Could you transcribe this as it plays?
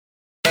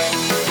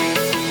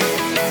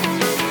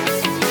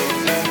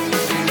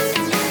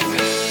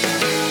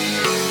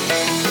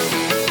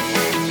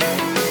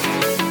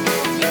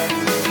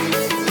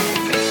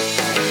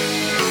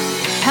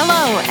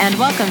and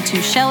welcome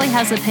to Shelly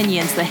Has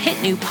Opinions, the hit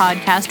new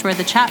podcast where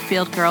the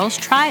Chatfield girls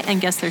try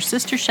and guess their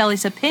sister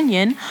Shelly's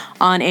opinion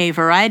on a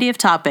variety of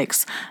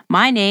topics.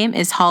 My name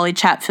is Holly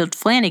Chatfield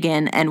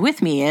Flanagan, and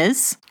with me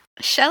is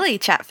Shelly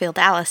Chatfield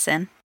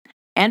Allison.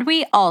 And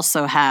we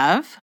also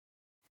have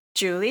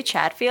Julie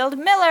Chatfield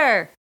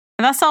Miller.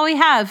 And that's all we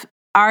have.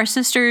 Our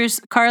sisters,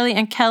 Carly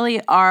and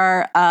Kelly,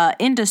 are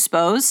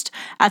indisposed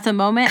at the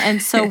moment,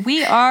 and so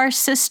we are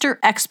sister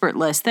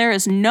expertless. There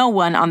is no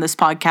one on this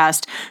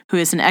podcast who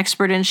is an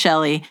expert in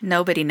Shelly.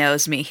 Nobody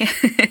knows me.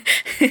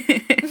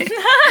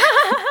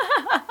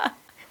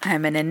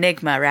 I'm an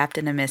enigma wrapped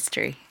in a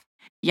mystery.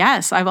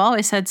 Yes, I've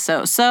always said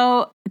so.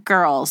 So,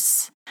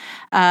 girls,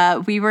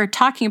 we were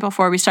talking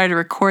before we started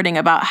recording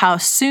about how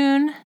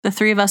soon the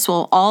three of us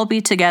will all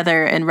be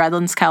together in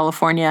Redlands,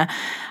 California.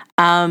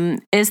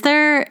 Is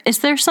there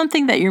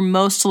something that you're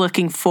most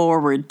looking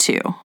forward to?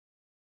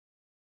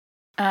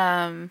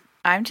 I'm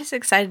just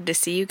excited to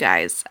see you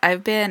guys.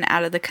 I've been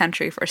out of the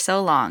country for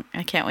so long.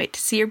 I can't wait to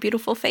see your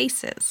beautiful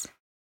faces.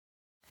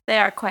 They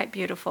are quite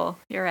beautiful.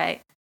 You're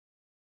right.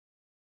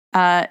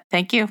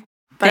 Thank you.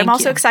 But I'm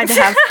also excited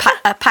to have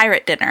a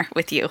pirate dinner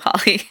with you,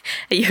 Holly,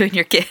 you and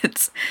your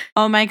kids.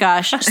 Oh my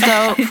gosh.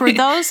 So for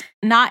those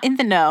not in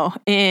the know,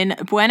 in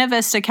Buena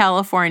Vista,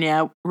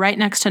 California, right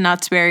next to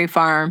Knott's Berry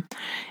Farm,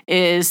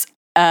 is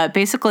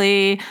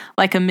basically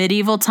like a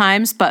medieval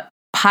times, but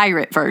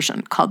pirate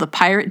version called the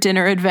Pirate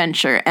Dinner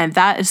Adventure. And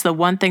that is the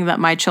one thing that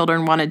my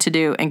children wanted to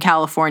do in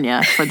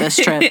California for this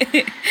trip.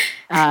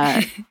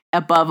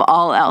 Above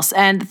all else.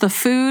 And the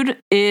food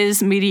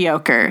is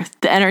mediocre.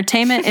 The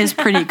entertainment is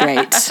pretty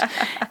great.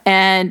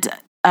 And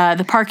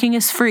the parking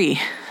is free.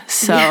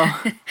 So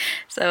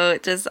So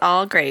it's just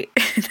all great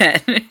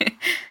then. And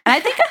I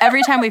think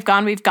every time we've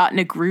gone, we've gotten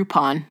a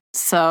Groupon.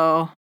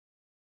 So,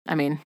 I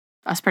mean,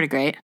 that's pretty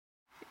great.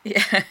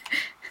 Yeah,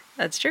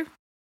 that's true.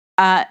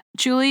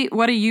 Julie,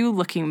 what are you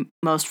looking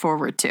most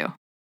forward to?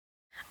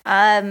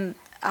 I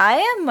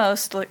am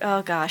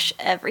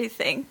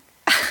everything.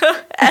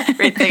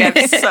 Everything.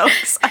 I'm so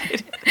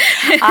excited.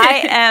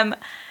 I am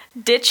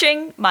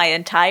ditching my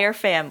entire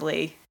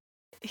family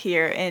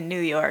here in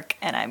New York,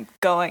 and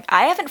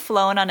I haven't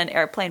flown on an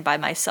airplane by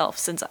myself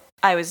since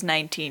I was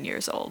 19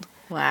 years old.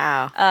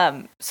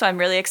 Wow. So I'm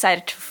really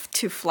excited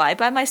to fly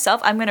by myself.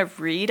 I'm going to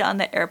read on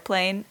the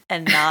airplane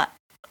and not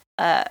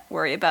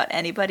worry about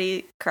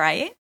anybody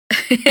crying.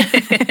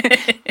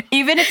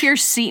 Even if your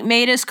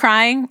seatmate is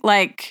crying,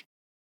 like...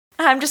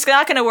 I'm just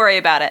not going to worry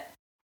about it.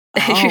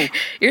 Oh.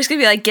 You're just going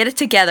to be like, get it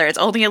together. It's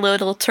only a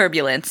little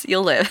turbulence.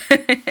 You'll live.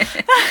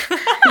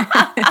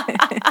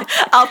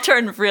 I'll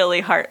turn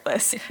really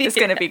heartless. It's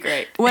going to be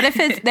great. What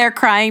if they're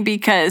crying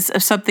because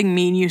of something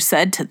mean you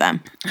said to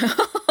them?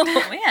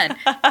 Oh, man.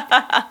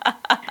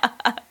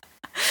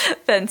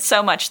 Then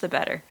so much the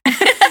better.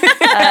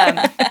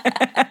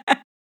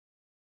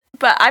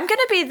 But I'm going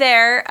to be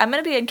there. I'm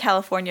going to be in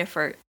California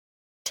for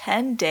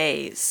 10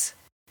 days,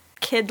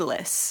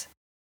 kidless.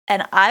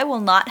 And I will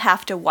not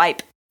have to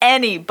wipe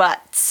any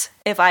butts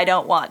if I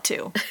don't want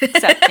to,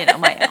 except,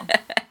 my own.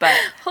 But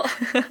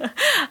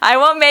I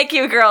won't make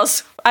you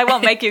girls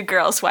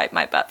wipe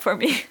my butt for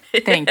me.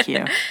 Thank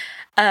you.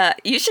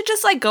 You should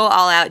just go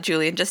all out,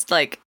 Julie, and just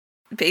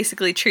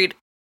basically treat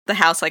the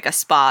house like a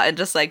spa and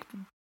just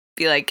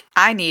be like,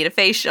 I need a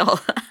facial,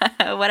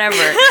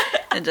 whatever,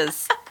 and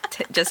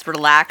just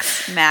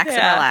relax, max and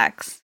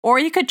relax. Or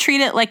you could treat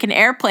it like an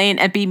airplane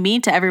and be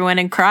mean to everyone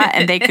and cry,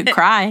 and they could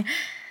cry.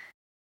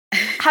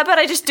 How about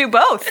I just do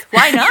both?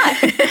 Why not?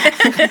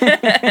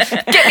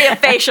 Get me a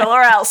facial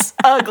or else,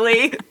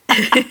 ugly.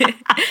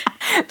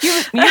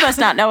 You must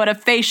not know what a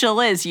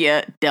facial is,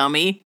 you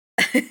dummy.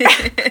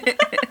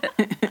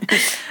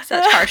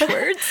 Such harsh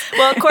words.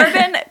 Well,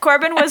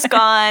 Corbin was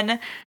gone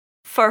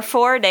for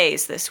 4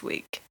 days this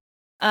week.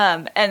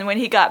 And when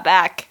he got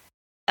back,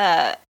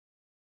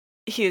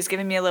 he was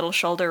giving me a little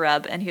shoulder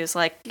rub, and he was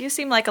like, "You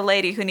seem like a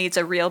lady who needs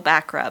a real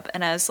back rub."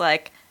 And I was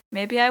like,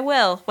 "Maybe I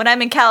will when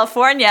I'm in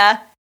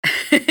California."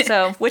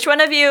 So, which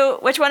one of you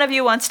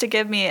wants to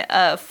give me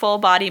a full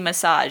body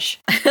massage?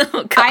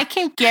 Oh, I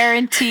can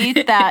guarantee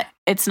that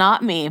it's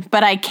not me,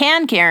 but I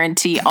can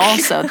guarantee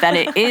also that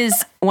it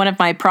is one of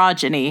my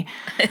progeny.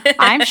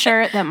 I'm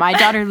sure that my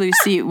daughter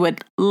Lucy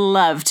would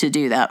love to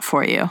do that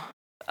for you.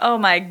 Oh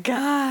my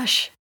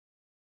gosh.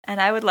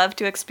 And I would love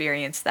to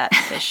experience that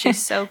because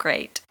she's so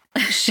great.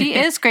 She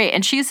is great,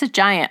 and she's a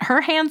giant.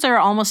 Her hands are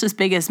almost as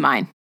big as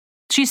mine.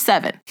 She's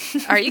 7.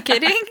 Are you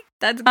kidding?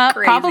 That's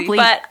crazy. Probably.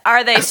 But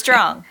are they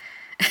strong?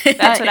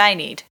 That's what I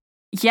need.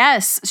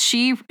 Yes,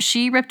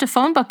 she ripped a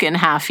phone book in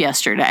half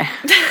yesterday.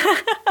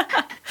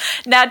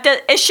 Now,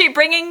 is she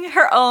bringing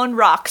her own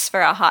rocks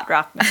for a hot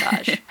rock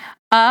massage? Or should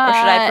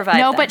I provide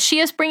No, them? but she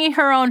is bringing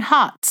her own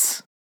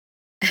hots.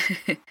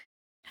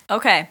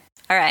 Okay,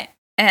 all right.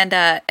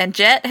 And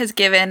Jet has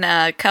given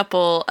a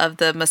couple of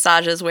the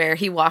massages where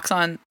he walks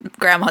on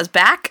Grandma's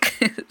back,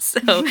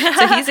 so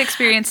he's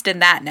experienced in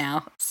that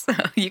now. So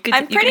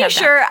I'm pretty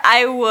sure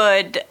I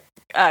would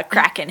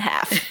crack in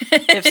half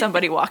if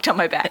somebody walked on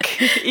my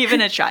back,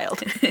 even a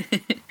child.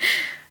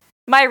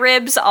 My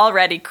ribs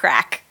already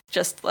crack,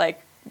 just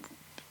like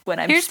when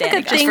I'm Here's the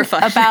standing good up. thing for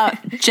fun.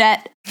 about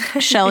Jet,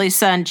 Shelley's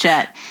son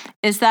Jet,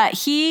 is that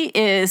he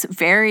is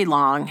very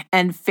long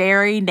and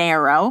very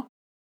narrow.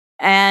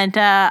 And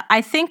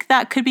I think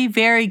that could be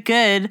very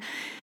good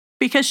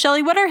because,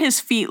 Shelley, what are his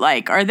feet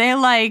like? Are they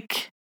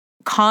like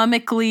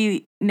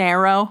comically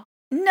narrow?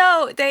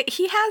 No,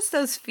 he has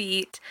those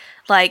feet.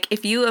 Like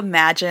if you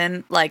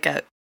imagine like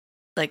a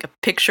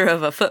picture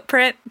of a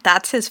footprint,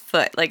 that's his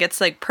foot. Like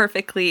it's like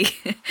perfectly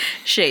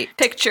shaped.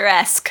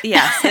 Picturesque.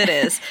 Yes, it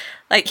is.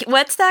 Like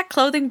what's that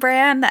clothing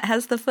brand that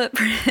has the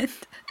footprint?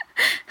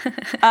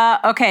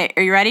 Okay,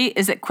 are you ready?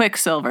 Is it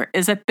Quicksilver?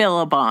 Is it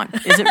Billabong?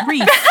 Is it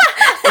Reef?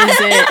 Is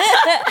it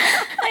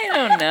I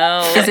don't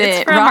know. Is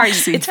it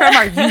Roxy? It's from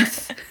our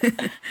youth.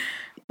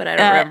 But I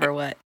don't remember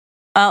what.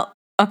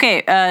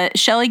 Okay,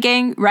 Shelley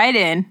gang, write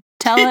in.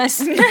 Tell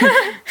us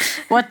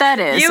what that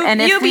is.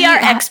 You be our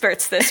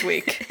experts this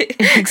week.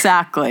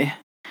 Exactly.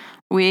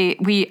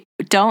 We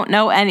don't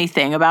know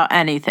anything about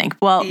anything.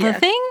 Well, the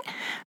thing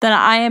that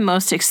I am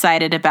most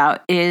excited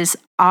about is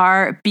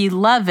our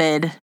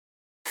beloved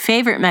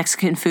favorite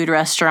Mexican food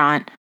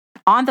restaurant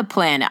on the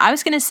planet. I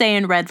was going to say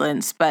in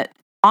Redlands, but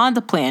on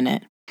the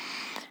planet.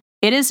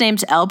 It is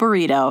named El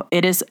Burrito.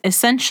 It is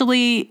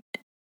essentially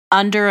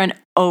under an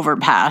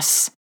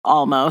overpass,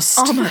 almost.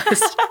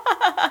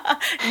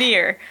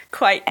 Near,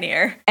 quite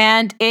near.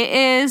 And it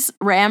is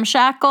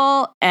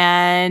ramshackle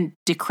and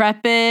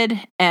decrepit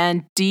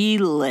and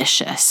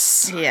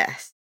delicious.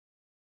 Yes.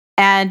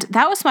 And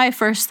that was my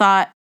first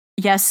thought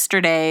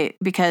yesterday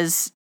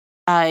because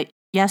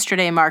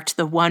yesterday marked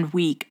the 1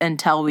 week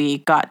until we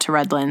got to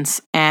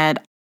Redlands. And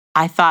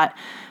I thought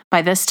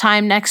by this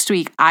time next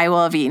week, I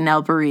will have eaten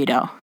El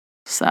Burrito.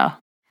 So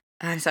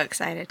I'm so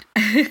excited.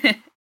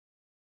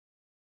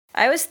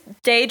 I was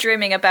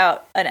daydreaming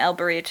about an El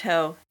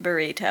burrito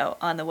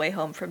on the way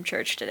home from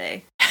church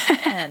today.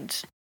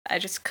 And I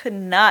just could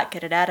not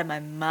get it out of my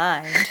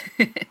mind.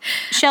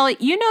 Shelley,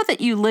 you know that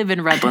you live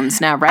in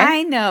Redlands now, right?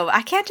 I know.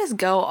 I can't just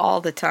go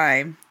all the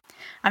time.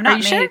 I'm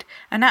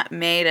not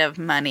made of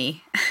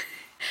money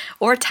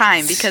or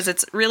time because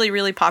it's really,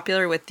 really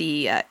popular with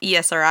the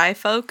ESRI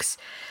folks.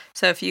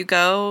 So if you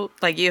go,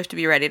 like, you have to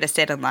be ready to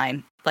stand in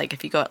line, like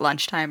if you go at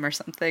lunchtime or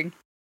something.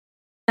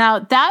 Now,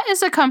 that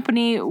is a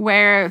company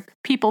where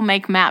people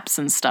make maps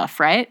and stuff,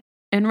 right?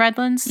 In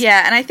Redlands?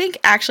 Yeah, and I think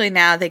actually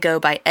now they go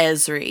by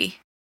Esri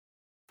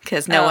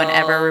because no one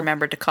ever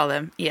remembered to call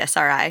them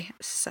ESRI.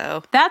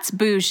 So that's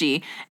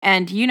bougie,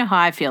 and you know how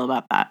I feel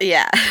about that.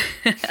 Yeah.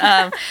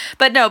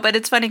 But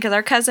it's funny because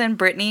our cousin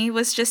Brittany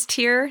was just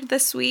here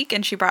this week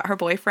and she brought her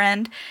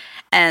boyfriend.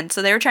 And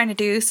so they were trying to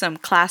do some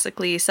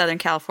classically Southern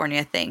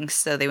California things.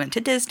 So they went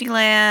to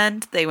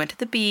Disneyland, they went to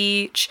the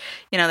beach,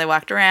 they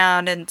walked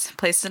around in some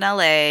places in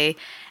LA.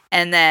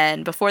 And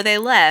then before they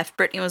left,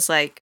 Brittany was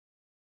like,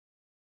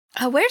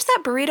 oh, where's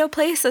that burrito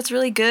place that's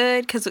really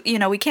good? Because,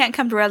 we can't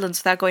come to Redlands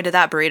without going to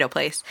that burrito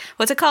place.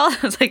 What's it called? I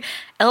was like,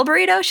 El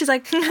Burrito? She's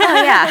like, oh,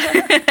 yeah.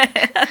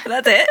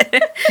 That's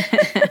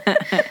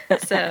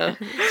it. So,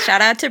 shout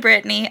out to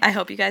Brittany. I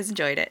hope you guys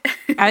enjoyed it.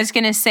 I was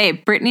going to say,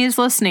 Brittany is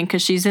listening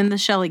because she's in the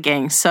Shelley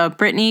gang. So,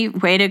 Brittany,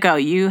 way to go.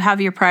 You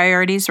have your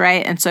priorities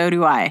right, and so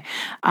do I.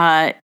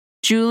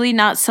 Julie,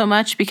 not so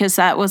much because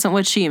that wasn't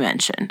what she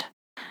mentioned.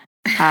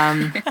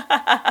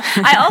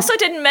 I also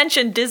didn't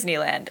mention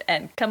Disneyland,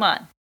 and come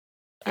on.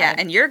 Yeah,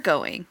 and you're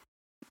going.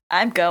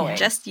 I'm going.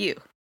 Just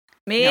you.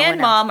 Me and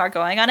Mom are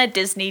going on a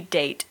Disney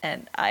date,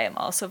 and I am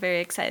also very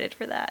excited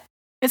for that.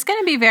 It's going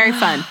to be very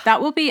fun. That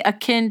will be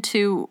akin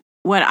to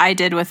what I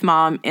did with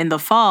Mom in the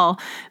fall,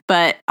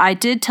 but I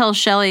did tell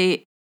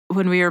Shelley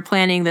when we were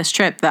planning this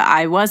trip that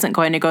I wasn't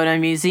going to go to a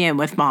museum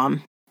with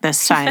Mom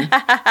this time.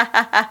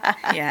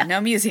 Yeah, no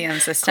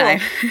museums this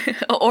time.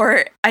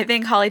 Or I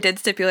think Holly did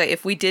stipulate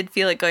if we did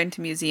feel like going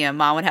to museum,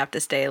 Mom would have to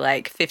stay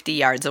like 50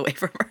 yards away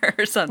from her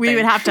or something. We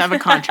would have to have a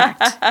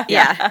contract.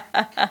 Yeah.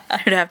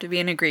 There'd have to be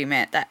an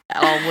agreement that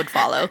all would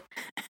follow.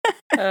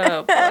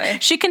 Oh, boy.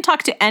 She can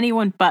talk to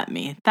anyone but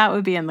me. That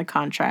would be in the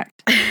contract.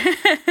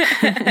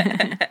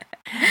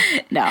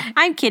 No,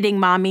 I'm kidding,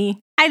 Mommy.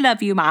 I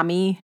love you,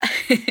 Mommy.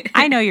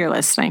 I know you're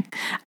listening.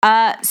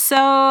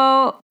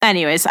 So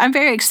anyways, I'm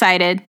very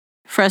excited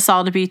for us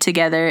all to be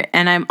together.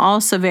 And I'm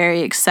also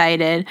very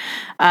excited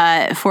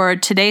for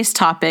today's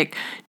topic.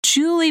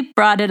 Julie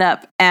brought it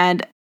up,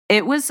 and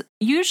it was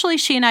usually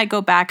she and I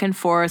go back and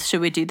forth.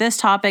 Should we do this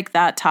topic,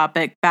 that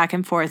topic, back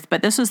and forth?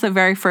 But this was the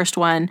very first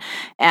one.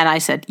 And I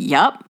said,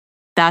 yup,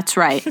 that's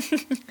right.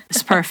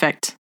 It's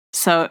perfect.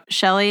 So,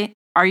 Shelley,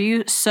 are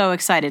you so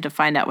excited to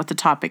find out what the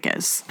topic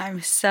is?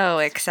 I'm so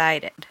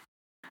excited.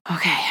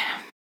 Okay.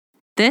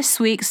 This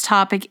week's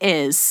topic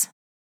is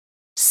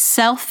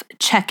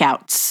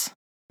self-checkouts.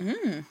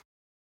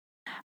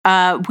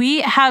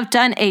 We have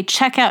done a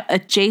checkout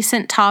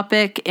adjacent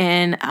topic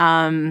in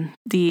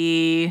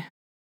the,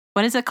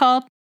 what is it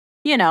called?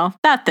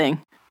 That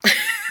thing.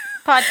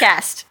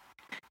 Podcast.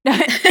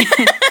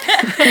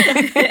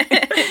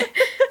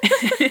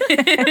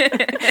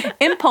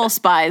 Impulse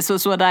buys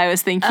was what I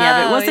was thinking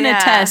of. It wasn't a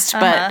test,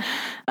 but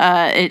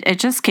It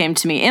just came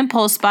to me.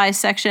 Impulse buy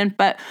section,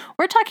 but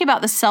we're talking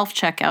about the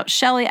self-checkout.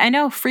 Shelly, I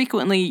know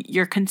frequently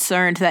you're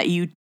concerned that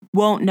you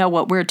won't know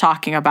what we're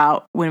talking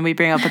about when we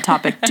bring up a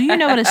topic. Do you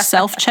know what a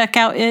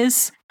self-checkout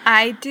is?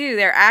 I do.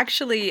 They're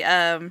actually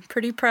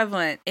pretty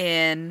prevalent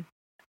in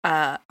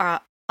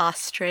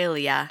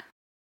Australia.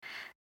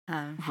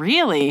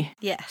 Really?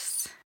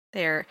 Yes.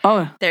 They're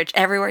Oh,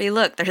 everywhere you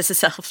look, there's a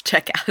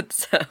self-checkout.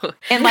 So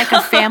in like a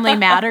Family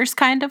Matters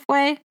kind of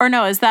way? Or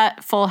no, is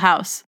that Full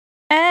House?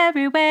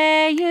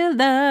 Everywhere you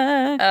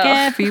look,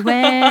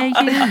 everywhere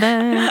you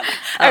look.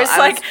 I was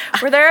like,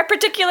 were there a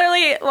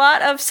particularly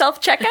lot of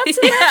self-checkouts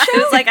in that show?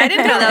 I was like, I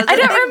didn't know that was I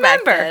don't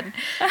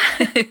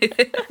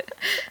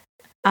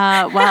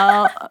remember.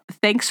 Well,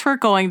 thanks for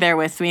going there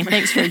with me.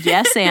 Thanks for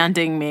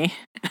yes-anding me.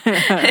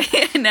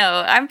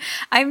 No,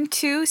 I'm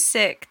too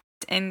sick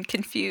and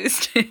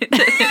confused to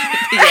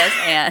yes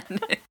and.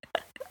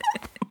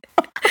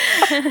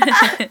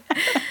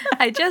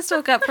 I just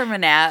woke up from a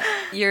nap.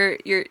 You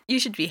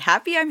should be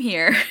happy I'm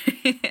here.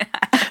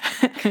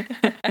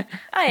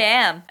 I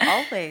am,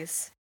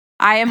 always.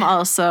 I am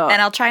also.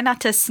 And I'll try not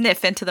to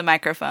sniff into the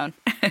microphone.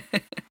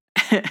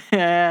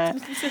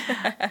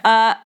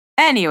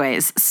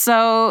 Anyways,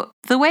 so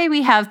the way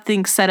we have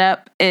things set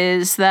up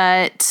is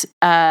that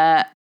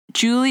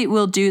Julie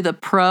will do the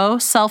pro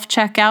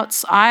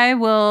self-checkouts. I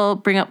will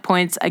bring up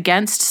points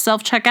against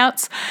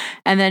self-checkouts,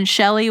 and then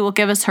Shelly will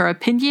give us her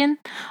opinion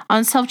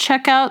on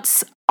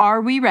self-checkouts. Are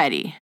we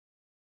ready?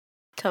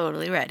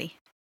 Totally ready.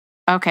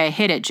 Okay,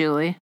 hit it,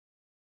 Julie.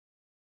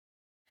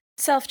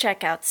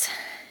 Self-checkouts.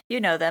 You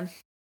know them.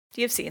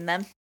 You've seen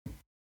them.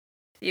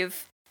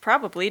 You've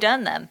probably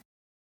done them.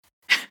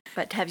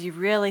 But have you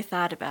really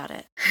thought about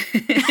it?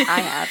 I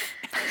have.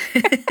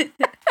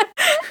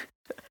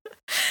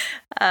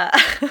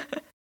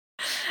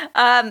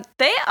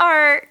 They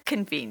are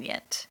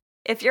convenient.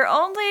 If you're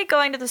only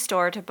going to the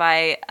store to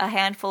buy a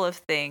handful of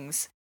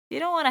things, you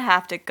don't want to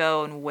have to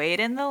go and wait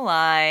in the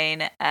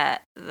line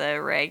at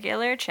the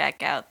regular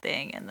checkout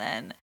thing and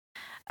then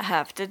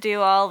have to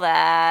do all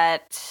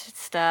that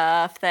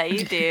stuff that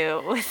you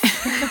do with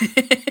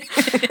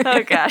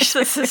oh gosh,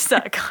 this is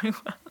not going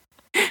well.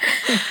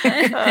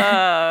 Can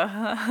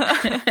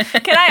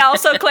I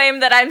also claim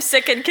that I'm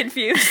sick and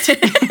confused?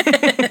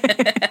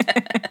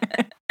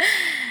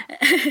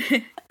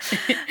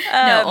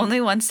 No,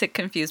 only one sick,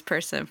 confused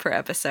person per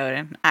episode,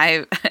 and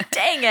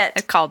dang it,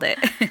 I called it.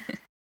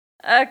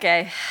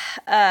 Okay,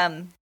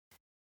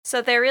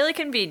 so they're really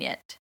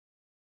convenient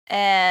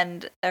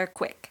and they're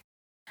quick.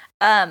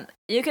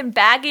 You can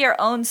bag your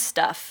own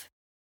stuff.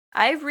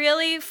 I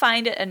really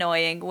find it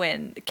annoying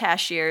when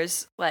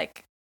cashiers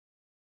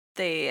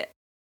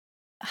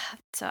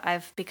so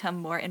I've become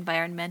more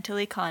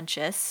environmentally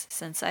conscious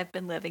since I've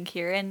been living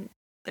here in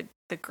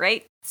the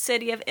great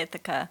city of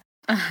Ithaca.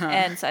 Uh-huh.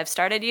 And so I've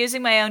started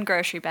using my own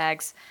grocery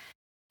bags.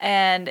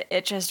 And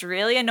it just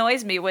really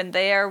annoys me when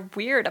they are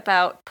weird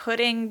about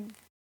putting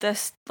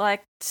this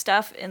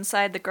stuff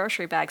inside the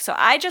grocery bag. So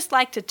I just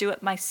like to do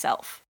it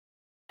myself.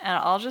 And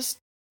I'll just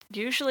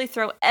usually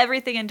throw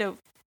everything into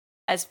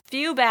as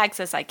few bags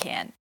as I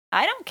can.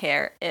 I don't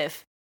care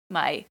if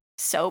my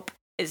soap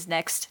is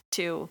next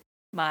to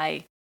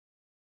my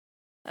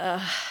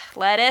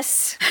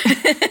lettuce.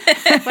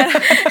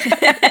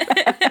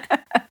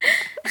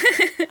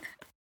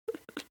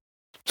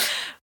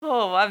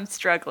 Oh, I'm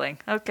struggling.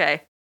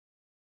 Okay.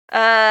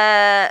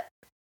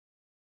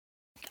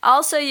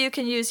 Also, you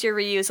can use your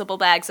reusable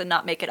bags and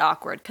not make it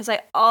awkward, because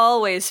I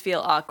always feel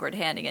awkward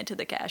handing it to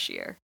the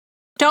cashier.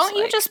 Don't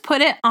you just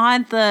put it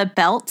on the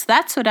belt?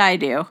 That's what I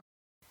do.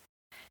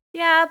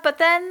 Yeah, but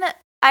then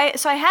I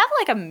have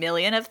like a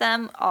million of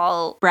them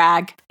all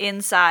brag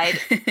inside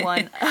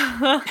one.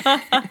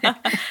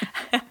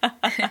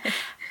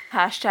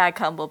 Hashtag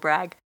humble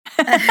brag.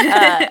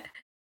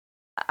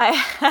 I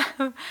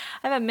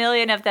have a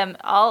million of them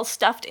all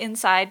stuffed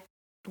inside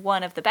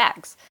one of the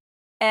bags.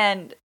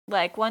 And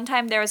like one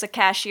time there was a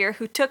cashier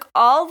who took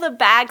all the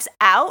bags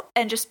out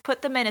and just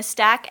put them in a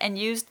stack and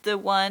used the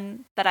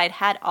one that I'd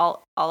had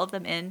all of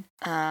them in.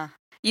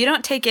 You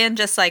don't take in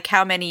just like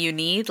how many you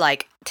need.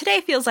 Like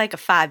today feels like a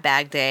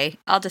 5-bag day.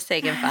 I'll just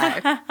take in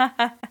 5.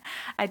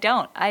 I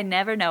don't. I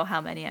never know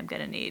how many I'm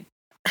gonna need.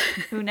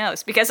 Who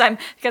knows? Because I'm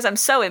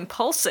so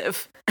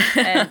impulsive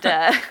and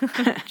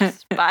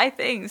just buy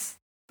things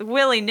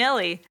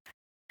willy-nilly.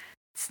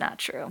 It's not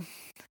true.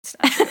 It's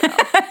not true at all.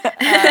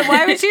 Then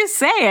why would you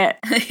say it?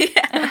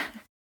 Yeah.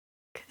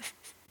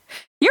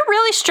 You're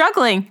really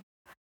struggling.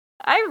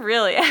 I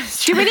really am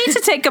struggling. Do we need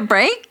to take a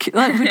break?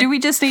 Do we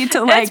just need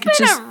to It's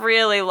been a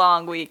really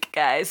long week,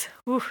 guys.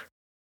 Whew.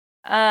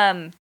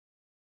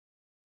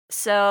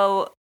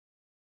 So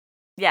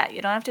yeah,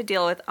 you don't have to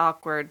deal with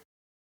awkward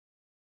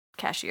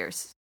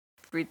cashiers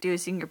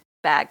reducing your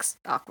bags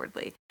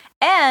awkwardly.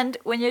 And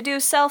when you do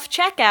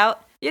self-checkout,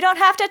 you don't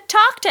have to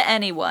talk to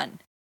anyone.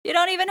 You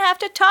don't even have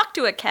to talk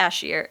to a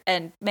cashier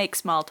and make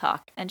small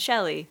talk. And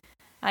Shelly,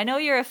 I know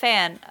you're a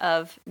fan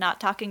of not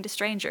talking to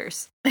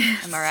strangers.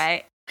 Am I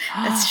right?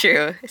 That's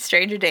true.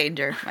 Stranger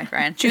danger, my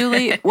friend.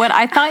 Julie, what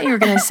I thought you were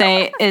going to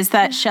say is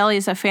that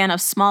Shelly's a fan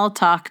of small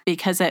talk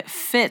because it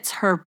fits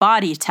her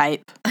body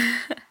type.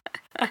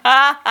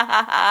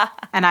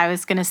 And I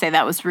was going to say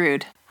that was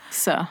rude.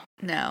 So,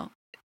 No.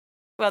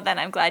 Well, then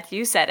I'm glad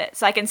you said it.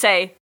 So I can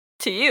say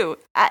to you,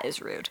 that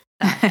is rude.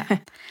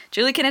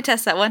 Julie can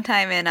attest that one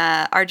time in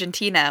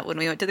Argentina when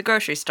we went to the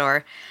grocery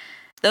store,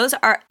 those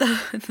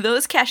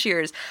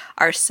cashiers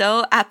are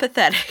so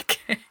apathetic.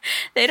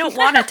 They don't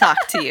want to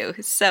talk to you.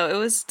 So it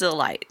was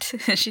delight.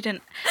 She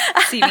didn't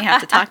see me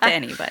have to talk to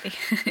anybody.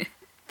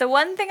 The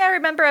one thing I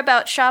remember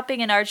about shopping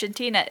in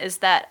Argentina is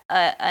that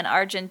an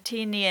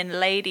Argentinian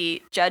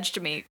lady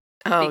judged me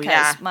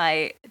because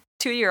my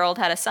 2-year-old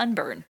had a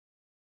sunburn.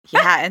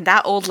 Yeah, and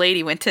that old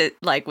lady went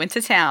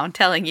to town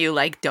telling you,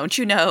 like, don't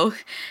you know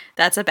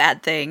that's a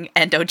bad thing?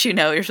 And don't you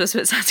know you're supposed to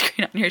put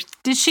sunscreen on your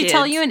Did she kids?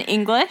 tell you in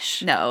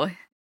English? No.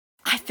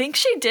 I think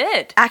she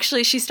did.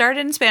 Actually, she started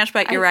in Spanish,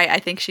 but you're right. I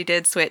think she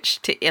did switch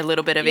to a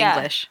little bit of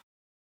English.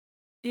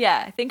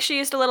 Yeah, I think she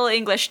used a little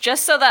English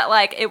just so that,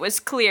 like, it was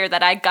clear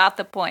that I got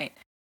the point.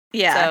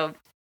 Yeah. So,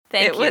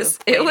 thank you.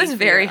 It was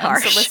very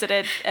harsh.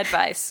 Unsolicited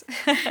advice.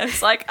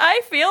 It's like,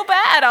 I feel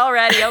bad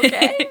already,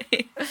 okay?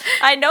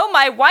 I know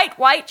my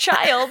white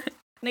child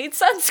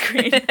needs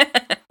sunscreen.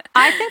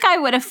 I think I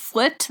would have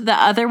flipped the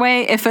other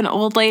way if an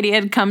old lady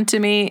had come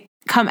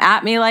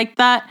at me like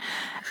that.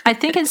 I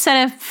think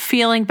instead of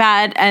feeling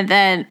bad and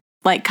then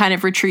like kind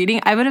of retreating,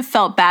 I would have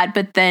felt bad,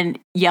 but then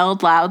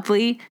yelled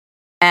loudly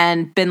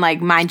and been like,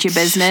 mind your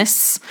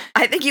business.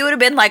 I think you would have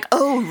been like,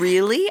 oh,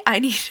 really? I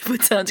need to put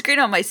sunscreen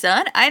on my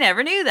son? I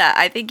never knew that.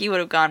 I think you would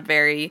have gone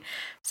very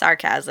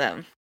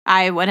sarcasm.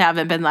 I would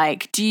haven't been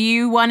like, do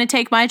you want to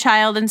take my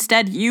child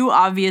instead? You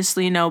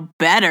obviously know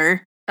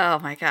better. Oh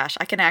my gosh,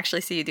 I can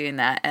actually see you doing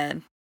that,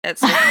 and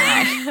it's like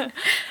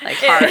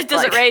hard. It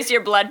doesn't raise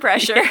your blood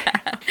pressure.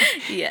 Yeah.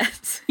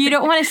 Yes. You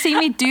don't want to see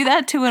me do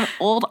that to an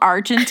old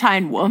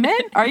Argentine woman?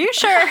 Are you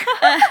sure?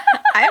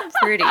 I'm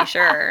pretty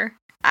sure.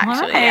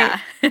 Actually, right.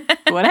 yeah.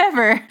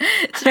 Whatever.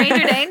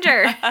 Stranger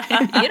danger.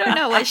 You don't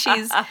know what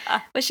she's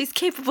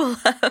capable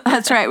of.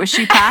 That's right. Was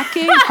she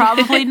packing?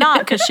 Probably not,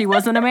 because she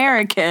wasn't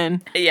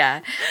American.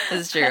 Yeah,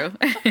 that's true.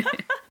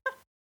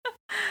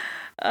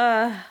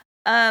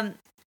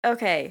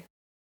 Okay.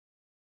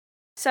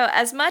 So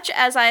as much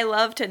as I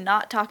love to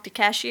not talk to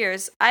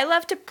cashiers, I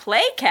love to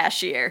play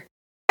cashier.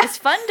 It's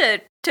fun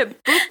to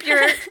boop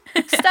your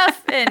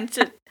stuff and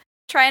to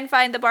try and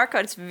find the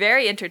barcode. It's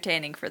very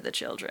entertaining for the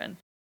children.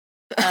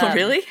 Oh,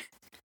 really?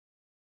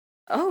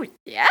 Oh,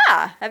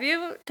 yeah.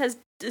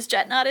 Is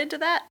Jet not into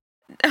that?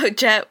 Oh,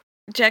 Jet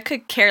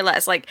could care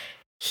less. Like,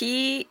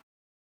 he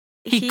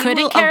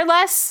couldn't care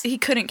less? He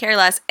couldn't care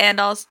less.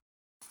 And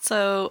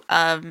also,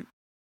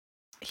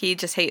 he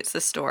just hates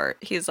the store.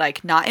 He's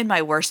like, not in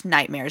my worst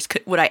nightmares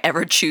would I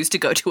ever choose to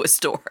go to a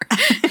store.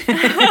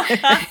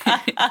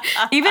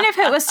 Even if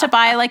it was to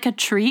buy like a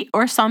treat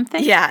or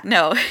something? Yeah,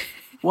 no.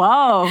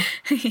 Whoa.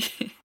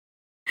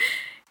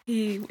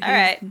 He's all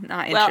right.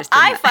 Not interested.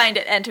 Well, I find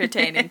it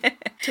entertaining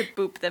to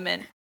boop them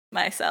in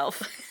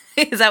myself.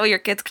 Is that what your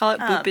kids call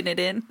it? Booping it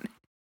in?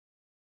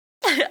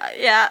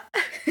 Yeah.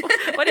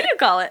 What do you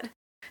call it?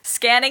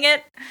 Scanning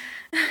it?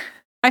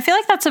 I feel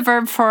like that's a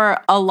verb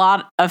for a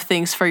lot of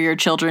things for your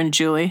children,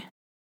 Julie.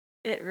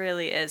 It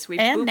really is. We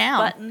and boop now.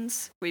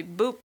 buttons. We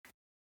boop.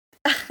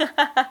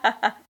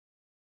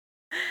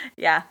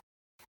 Yeah,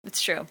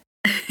 it's true.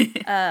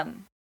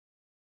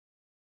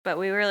 But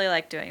we really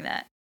like doing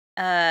that.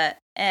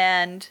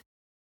 And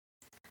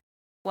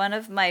one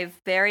of my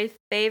very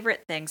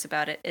favorite things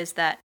about it is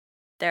that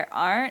there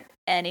aren't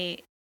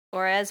any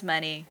or as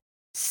many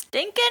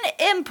stinking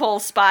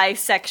impulse buy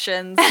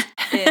sections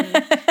in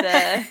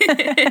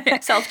the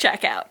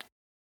self-checkout.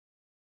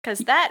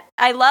 Because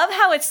I love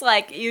how it's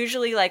like,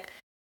 usually like,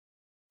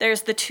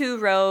 there's the 2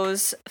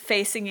 rows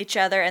facing each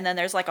other, and then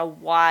there's like a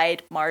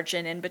wide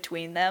margin in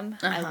between them.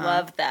 I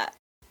love that.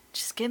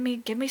 Just give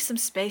me some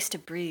space to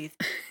breathe.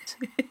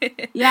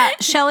 Yeah,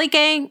 Shelly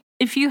Gang,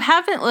 if you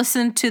haven't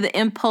listened to the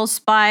Impulse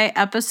Buy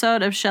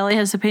episode of Shelly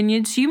Has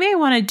Opinions, you may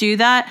want to do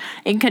that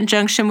in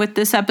conjunction with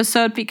this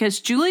episode, because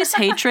Julie's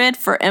hatred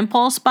for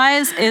impulse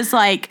buys is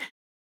like...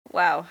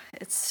 Wow,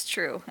 it's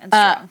true and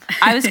strong.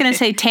 I was going to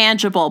say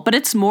tangible, but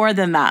it's more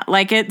than that.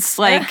 Like, it's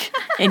like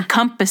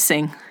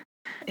encompassing.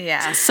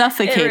 Yeah. It's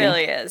suffocating. It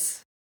really is.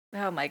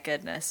 Oh my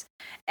goodness.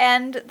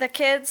 And the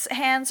kids'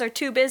 hands are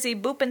too busy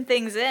booping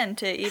things in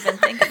to even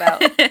think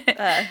about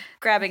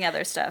grabbing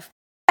other stuff.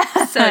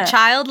 So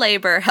child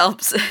labor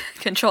helps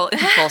control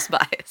impulse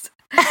buys.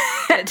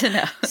 Good to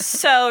know.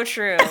 So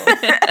true.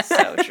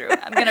 So true.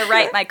 I'm going to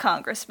write my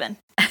congressman.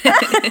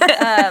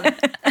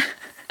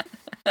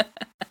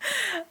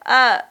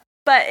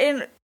 But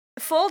in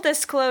full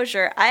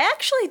disclosure, I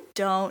actually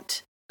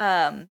don't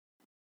go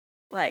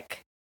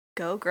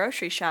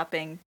grocery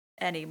shopping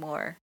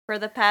anymore. For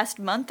the past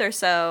month or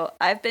so,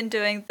 I've been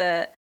doing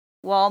the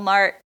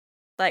Walmart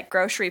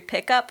grocery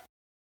pickup.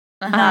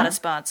 Not a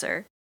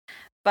sponsor,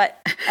 but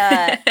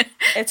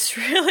it's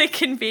really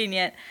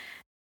convenient.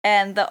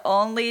 And the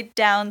only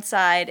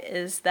downside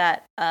is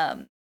that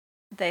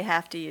they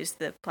have to use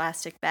the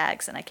plastic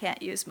bags, and I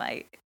can't use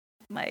my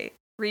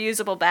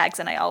reusable bags,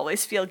 and I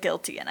always feel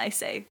guilty, and I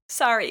say,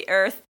 sorry,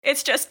 Earth,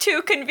 it's just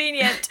too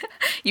convenient.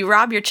 You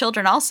rob your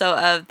children also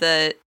of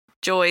the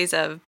joys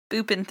of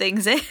booping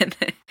things in.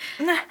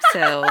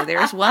 So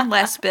there's one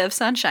less bit of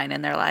sunshine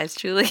in their lives,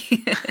 Julie.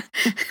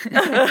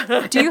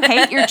 Do you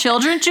hate your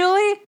children,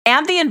 Julie?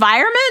 And the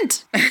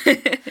environment?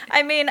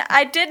 I mean,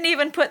 I didn't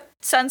even put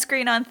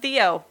sunscreen on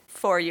Theo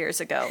 4 years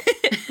ago.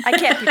 I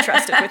can't be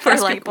trusted with For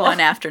these like people. one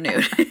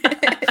afternoon.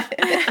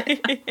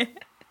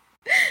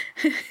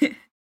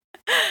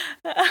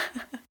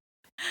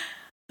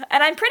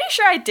 And I'm pretty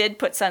sure I did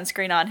put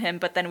sunscreen on him,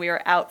 but then we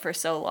were out for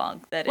so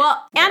long that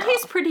And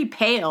he's pretty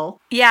pale.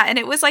 Yeah, and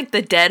it was like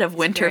the dead of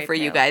winter very for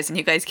you pale. guys, and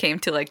you guys came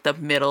to like the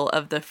middle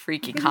of the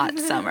freaking hot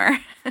summer.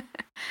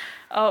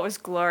 Oh, it was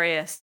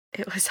glorious.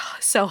 It was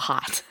so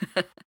hot.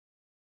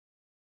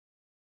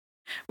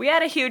 We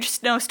had a huge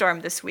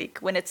snowstorm this week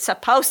when it's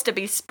supposed to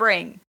be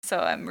spring, so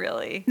I'm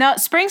really... No,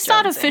 spring's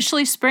not Jonesing.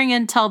 officially spring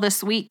until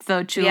this week,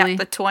 though, Julie. Yeah,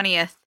 the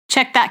 20th.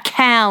 Check that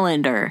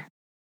calendar.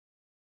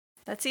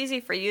 That's easy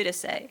for you to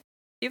say.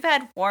 You've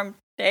had warm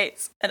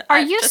days. And Are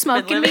I've you just been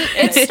smoking me? living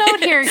in It snowed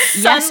here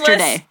Sunless-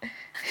 yesterday.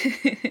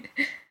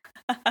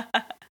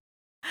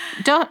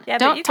 Don't Yeah, but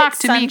don't you talk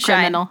get to me, sunshine.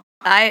 criminal.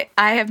 I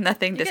have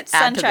nothing You to get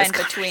add to this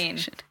sunshine between.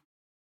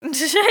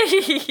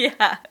 conversation.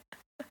 Yeah.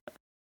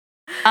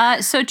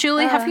 So,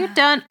 Julie, have you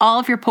done all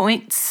of your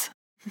points?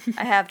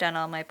 I have done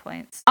all my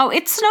points. Oh,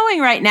 it's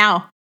snowing right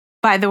now,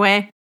 by the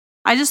way.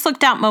 I just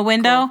looked out my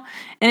window, Cool.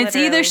 and it's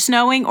either Literally.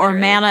 snowing or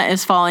Literally. manna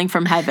is falling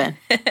from heaven.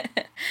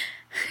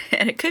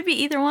 And it could be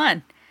either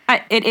one.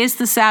 It is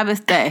the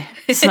Sabbath day,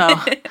 so...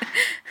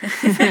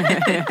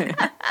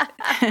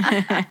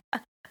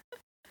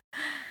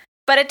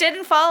 But it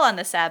didn't fall on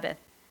the Sabbath.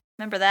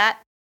 Remember that?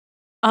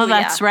 Oh, Oh,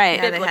 that's yeah. right.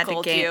 Yeah, they had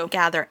Biblical to view.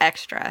 gather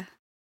extra.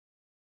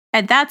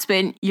 And that's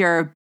been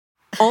your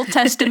Old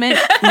Testament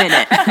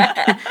minute.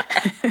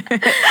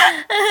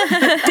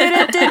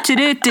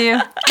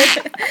 Do-do-do-do-do-do.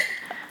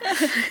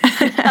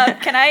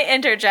 Can I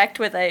interject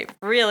with a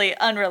really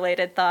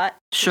unrelated thought?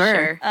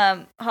 Sure.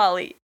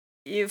 Holly,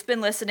 you've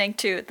been listening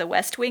to the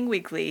West Wing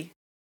Weekly.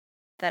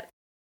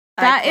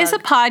 That is a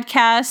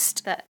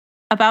podcast that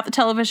about the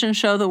television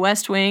show The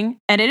West Wing,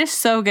 and it is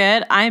so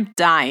good. I'm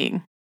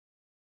dying.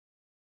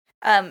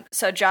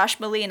 So Josh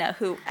Molina,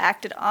 who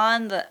acted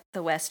on the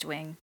West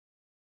Wing,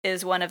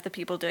 is one of the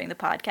people doing the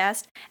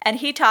podcast, and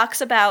he talks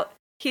about,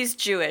 he's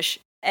Jewish,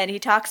 and he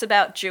talks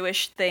about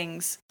Jewish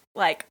things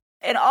like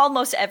in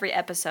almost every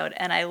episode,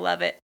 and I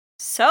love it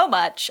so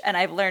much, and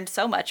I've learned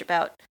so much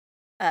about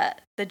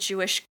the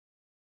Jewish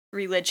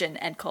religion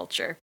and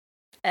culture.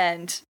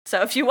 And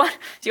so if you want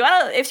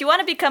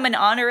to become an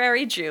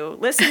honorary Jew,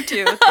 listen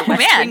to the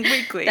West Wing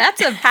Weekly. That's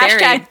a hashtag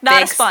very not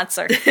big a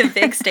sponsor.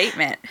 big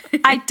statement.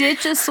 I did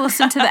just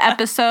listen to the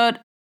episode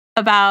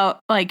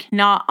about like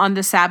not on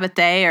the Sabbath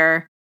day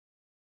or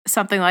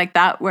something like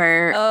that,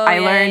 where I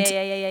learned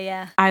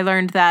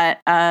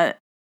that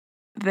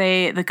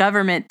the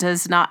government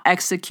does not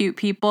execute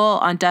people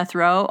on death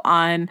row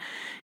on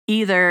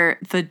either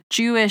the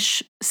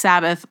Jewish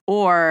Sabbath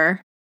or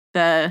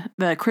the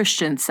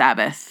Christian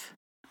Sabbath.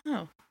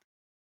 Oh.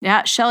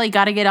 Yeah, Shelly,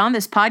 got to get on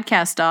this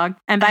podcast, dog.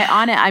 And by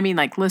on it, I mean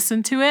like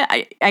listen to it.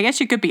 I guess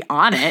you could be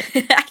on it.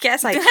 I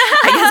guess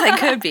I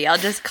could be. I'll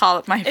just call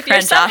up my If friend you're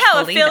somehow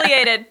Josh Molina.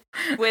 affiliated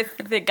with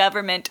the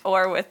government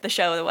or with the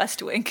show The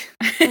West Wing, go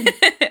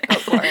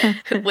for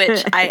it.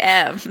 Which I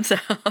am. So.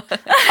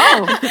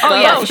 Oh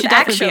yeah, you Both, should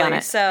definitely be on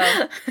it.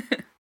 So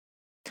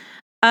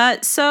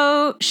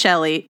So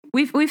Shelly,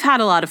 we've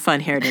had a lot of fun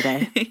here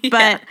today,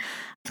 but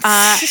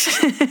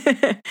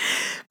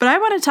but I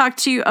want to talk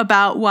to you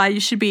about why you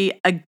should be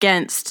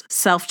against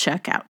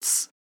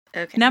self-checkouts.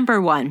 Okay. Number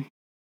 1,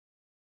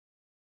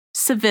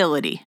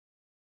 civility.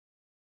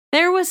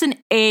 There was an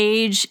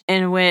age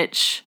in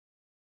which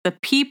the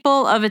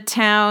people of a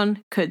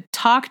town could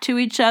talk to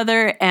each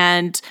other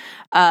and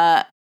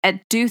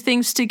do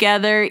things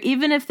together,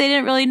 even if they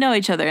didn't really know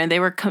each other, and they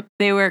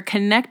were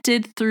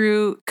connected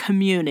through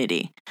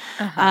community.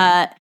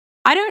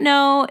 I don't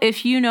know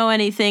if you know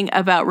anything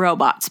about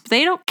robots, but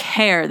they don't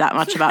care that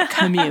much about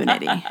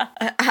community.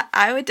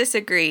 I would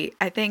disagree.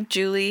 I think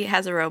Julie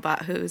has a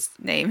robot whose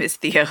name is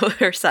Theo,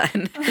 her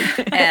son.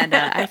 And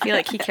I feel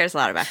like he cares a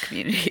lot about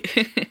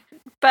community.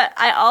 but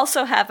I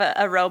also have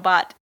a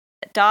robot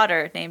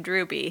daughter named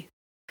Ruby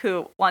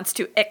who wants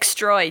to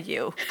extroy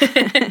you.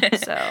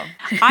 So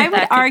I would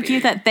that could argue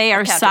be that they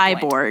are a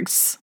counterpoint.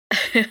 cyborgs.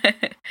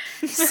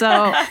 So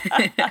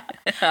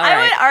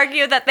I would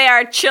argue that they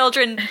are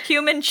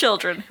human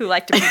children who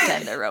like to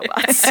pretend they're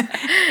robots.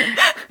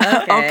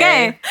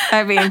 okay.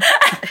 I mean,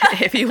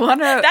 if you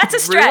want to That's a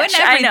stretch,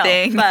 I know,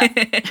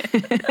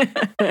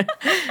 everything.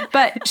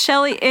 but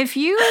Shelly, if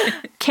you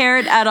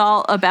cared at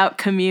all about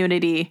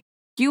community,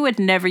 you would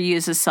never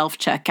use a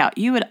self-checkout.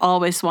 You would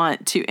always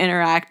want to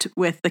interact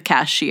with the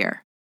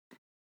cashier.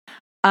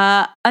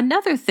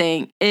 Another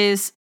thing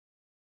is,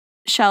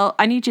 Shell,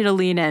 I need you to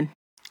lean in.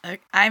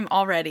 I'm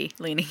already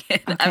leaning in.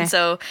 Okay. I'm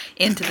so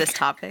into this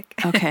topic.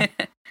 Okay.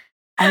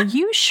 Are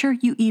you sure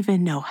you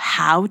even know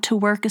how to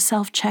work a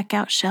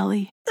self-checkout,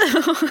 Shelly?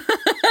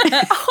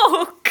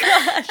 Oh,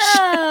 gosh.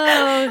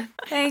 Oh,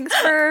 thanks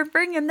for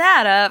bringing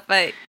that up.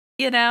 But,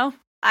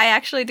 I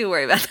actually do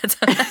worry about that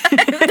sometimes.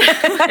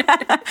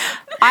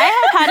 I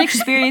have had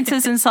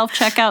experiences in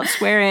self-checkouts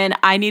wherein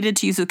I needed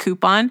to use a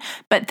coupon,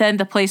 but then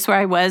the place where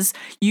I was,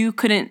 you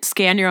couldn't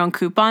scan your own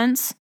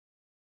coupons.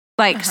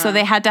 So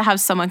they had to have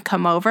someone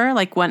come over,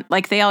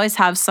 they always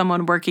have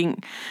someone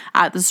working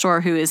at the store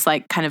who is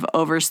like kind of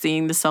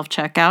overseeing the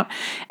self-checkout.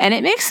 And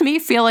it makes me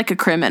feel like a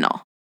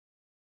criminal.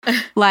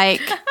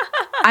 Like,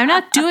 I'm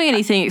not doing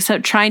anything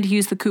except trying to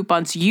use the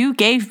coupons you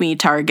gave me,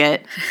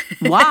 Target.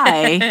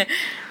 Why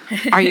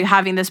are you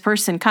having this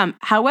person come?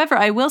 However,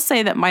 I will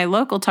say that my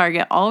local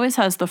Target always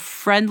has the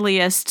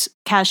friendliest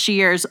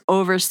cashiers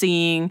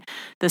overseeing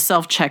the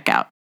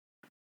self-checkout.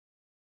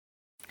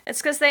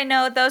 It's because they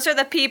know those are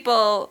the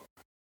people,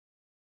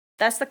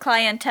 that's the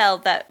clientele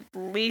that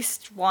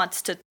least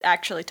wants to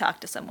actually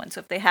talk to someone. So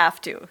if they have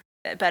to,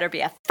 it better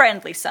be a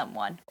friendly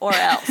someone or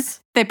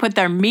else. They put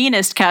their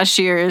meanest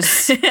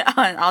cashiers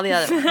on all the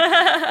other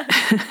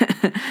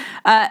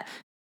ones.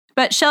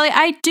 But Shelly,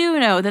 I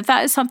do know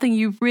that is something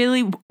you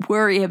really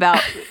worry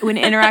about when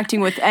interacting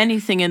with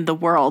anything in the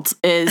world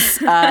is,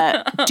 do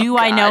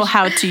I know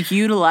how to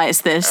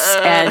utilize this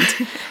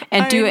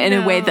and do it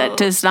in a way that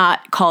does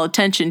not call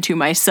attention to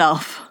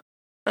myself?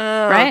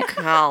 Right?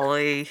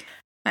 Golly.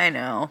 I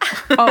know.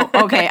 Oh,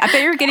 okay. I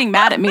bet you're getting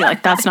mad at me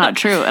like that's not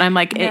true. And I'm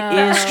like, it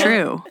is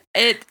true.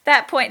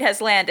 That point has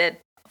landed.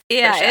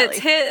 Yeah, it's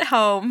hit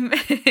home.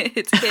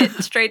 It's hit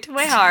straight to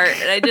my heart.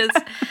 And I just...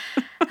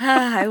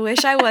 I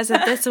wish I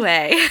wasn't this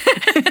way.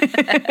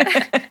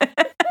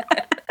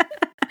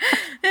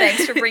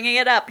 Thanks for bringing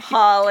it up,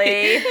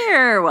 Holly.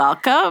 You're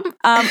welcome.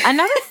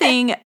 Another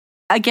thing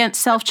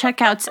against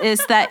self-checkouts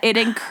is that it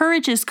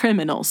encourages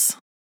criminals.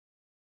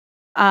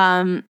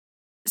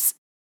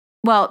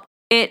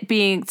 It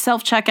being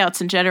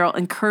self-checkouts in general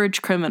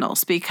encourage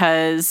criminals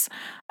because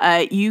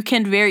you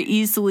can very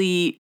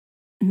easily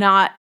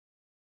not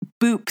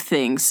boop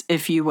things,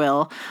 if you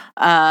will,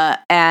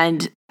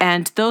 and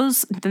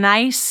those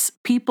nice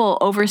people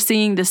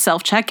overseeing the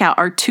self-checkout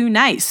are too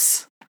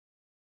nice.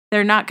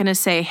 They're not going to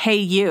say, "Hey,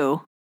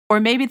 you," or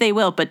maybe they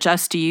will, but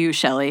just to you,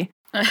 Shelly.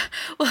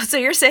 Well, so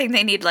you're saying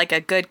they need like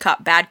a good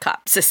cop, bad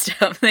cop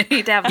system. They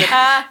need to have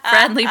the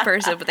friendly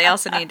person, but they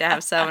also need to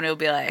have someone who'll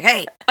be like,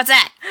 "Hey, what's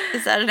that?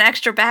 Is that an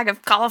extra bag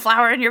of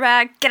cauliflower in your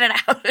bag? Get it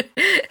out."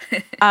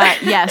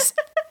 Yes.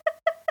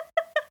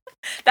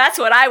 That's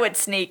what I would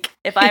sneak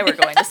if I were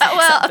going to say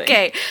something.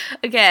 Okay.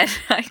 Again,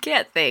 I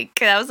can't think.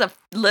 That was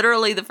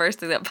literally the first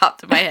thing that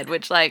popped in my head,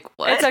 which, what?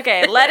 It's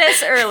okay.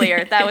 Lettuce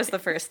earlier. That was the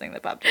first thing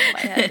that popped in my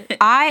head.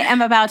 I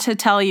am about to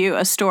tell you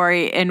a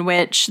story in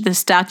which the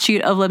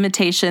statute of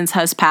limitations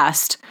has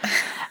passed.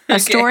 A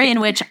story in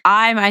which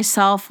I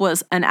myself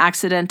was an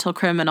accidental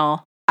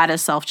criminal at a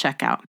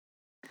self-checkout.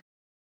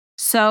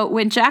 So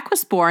when Jack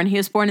was born, he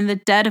was born in the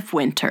dead of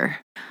winter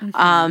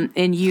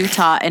in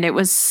Utah, and it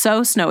was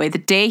so snowy. The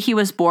day he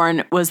was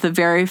born was the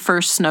very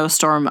first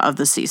snowstorm of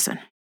the season.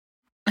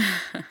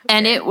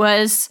 And he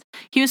was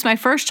my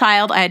first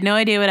child. I had no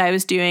idea what I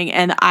was doing,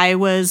 and I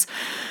was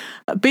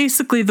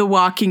basically the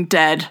Walking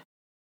Dead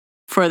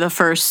for the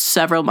first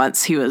several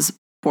months he was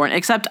born,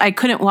 except I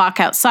couldn't walk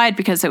outside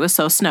because it was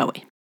so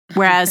snowy.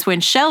 Whereas when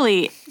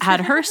Shelly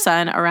had her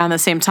son around the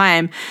same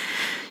time,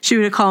 she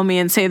would call me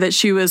and say that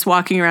she was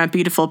walking around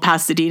beautiful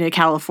Pasadena,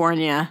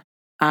 California,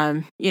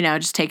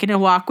 just taking a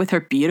walk with her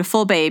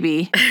beautiful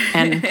baby.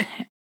 And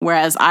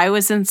whereas I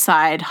was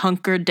inside,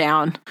 hunkered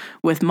down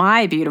with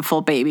my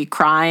beautiful baby,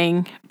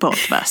 crying,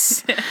 both of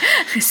us.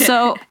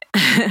 So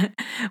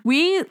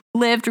we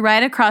lived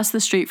right across the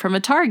street from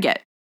a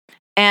Target.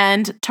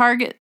 And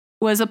Target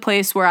was a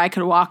place where I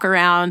could walk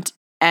around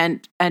and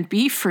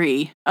be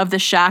free of the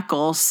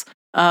shackles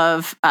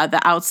of the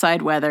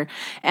outside weather.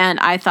 And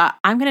I thought,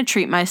 I'm going to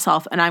treat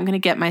myself and I'm going to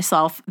get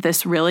myself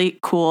this really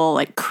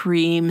cool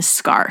cream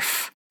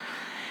scarf.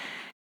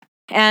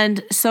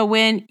 And so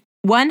when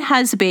one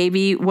has a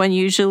baby, one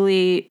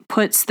usually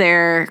puts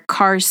their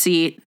car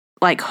seat,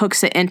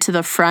 hooks it into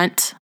the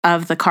front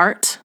of the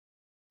cart.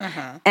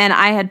 Uh-huh. And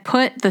I had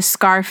put the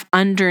scarf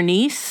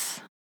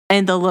underneath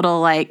in the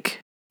little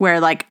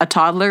where a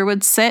toddler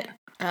would sit.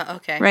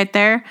 Okay. Right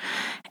there.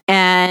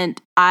 And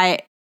I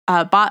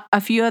bought a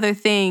few other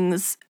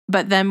things,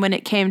 but then when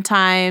it came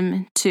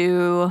time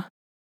to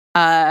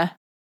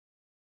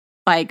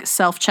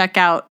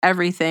self-checkout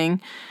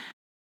everything,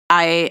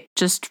 I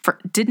just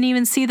didn't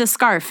even see the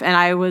scarf. And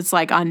I was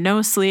on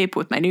no sleep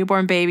with my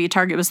newborn baby.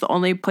 Target was the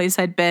only place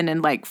I'd been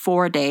in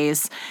 4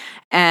 days.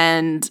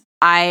 And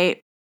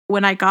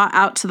when I got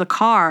out to the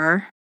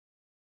car,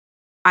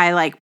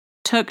 I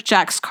took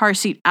Jack's car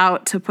seat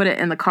out to put it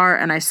in the car,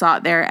 and I saw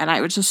it there, and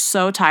I was just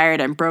so tired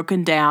and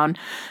broken down.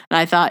 And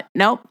I thought,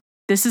 nope,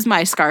 this is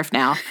my scarf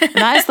now. And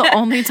that is the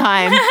only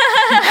time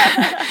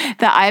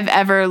that I've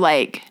ever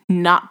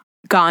not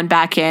gone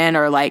back in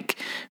or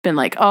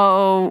been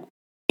oh,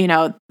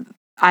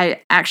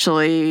 I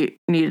actually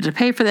needed to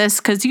pay for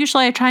this, because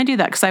usually I try and do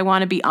that because I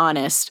want to be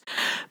honest.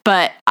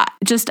 But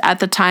just at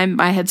the time,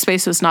 my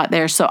headspace was not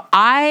there. So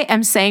I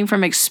am saying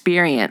from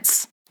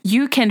experience,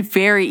 you can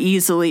very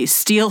easily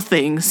steal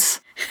things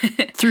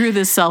through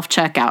the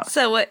self-checkout.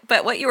 So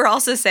what you were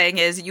also saying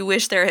is you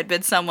wish there had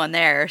been someone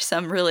there,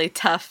 some really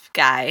tough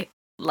guy,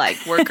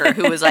 like worker,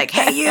 who was like,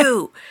 hey,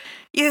 you,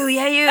 give me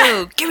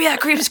that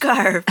cream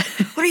scarf.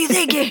 What are you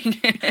thinking?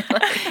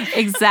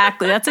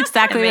 Exactly. That's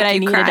exactly what I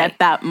needed cry. at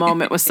that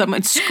moment, was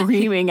someone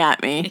screaming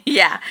at me.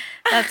 Yeah,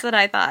 that's what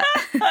I thought.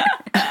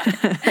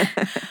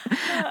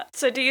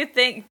 So do you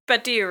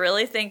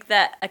really think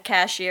that a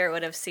cashier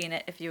would have seen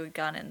it if you had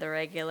gone in the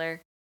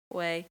regular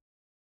way?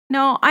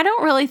 No, I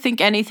don't really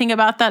think anything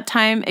about that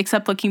time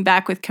except looking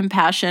back with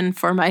compassion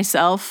for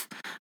myself.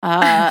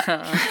 But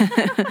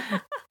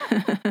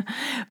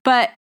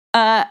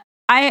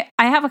I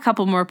have a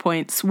couple more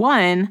points.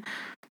 One,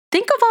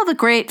 think of all the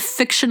great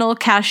fictional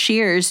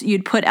cashiers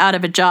you'd put out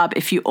of a job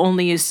if you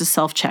only used a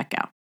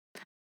self-checkout.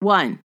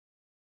 One,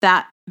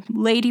 that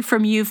lady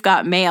from You've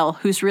Got Mail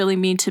who's really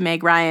mean to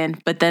Meg Ryan,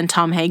 but then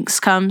Tom Hanks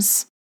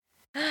comes.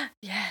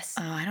 Yes.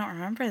 Oh, I don't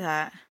remember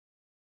that.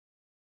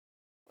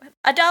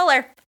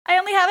 $1. I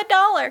only have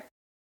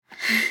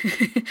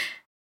 $1.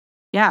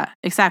 Yeah,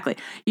 exactly.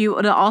 You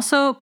would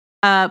also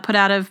put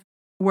out of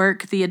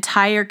work the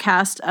entire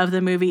cast of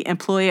the movie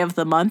Employee of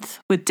the Month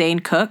with Dane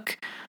Cook.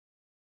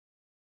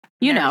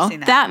 You Never know, seen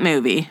that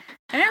movie.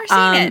 I've never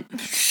seen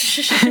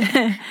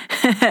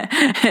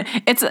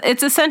it.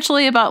 It's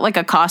essentially about like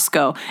a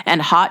Costco,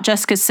 and hot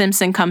Jessica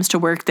Simpson comes to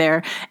work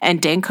there,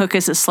 and Dane Cook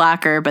is a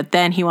slacker, but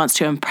then he wants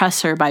to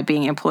impress her by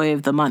being Employee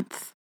of the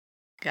Month.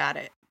 Got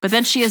it. But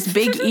then she has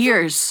big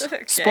ears.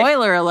 Okay.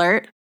 Spoiler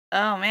alert.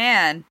 Oh,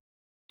 man.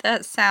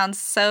 That sounds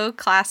so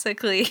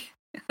classically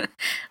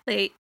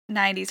late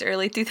 90s,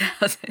 early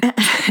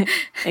 2000s.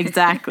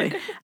 Exactly.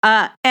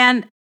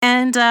 And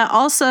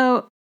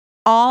also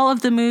all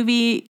of the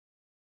movie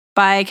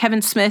by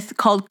Kevin Smith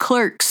called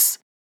Clerks,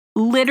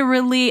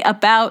 literally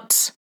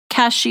about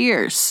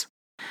cashiers.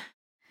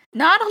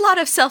 Not a lot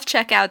of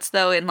self-checkouts,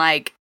 though, in,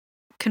 like,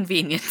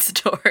 convenience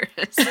stores.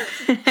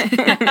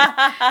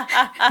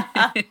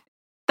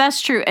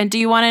 That's true. And do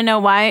you want to know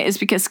why? It's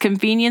because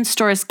convenience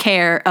stores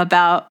care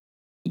about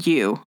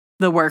you,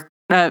 the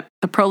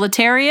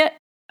proletariat.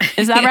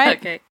 Is that right?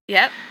 Okay.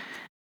 Yep.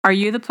 Are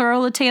you the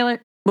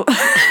proletariat? I'm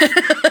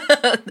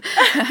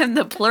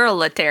the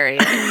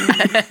pluralitarian.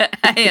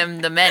 I am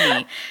the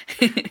many.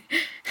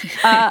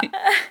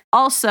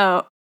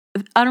 Also,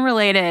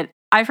 unrelated,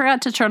 I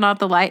forgot to turn off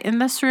the light in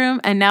this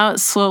room, and now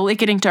it's slowly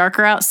getting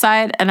darker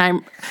outside,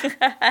 and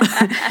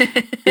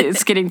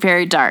it's getting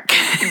very dark.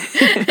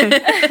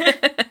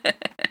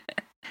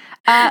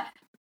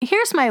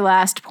 Here's my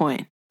last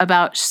point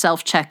about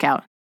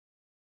self-checkout.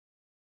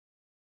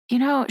 You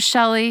know,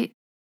 Shelley,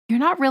 you're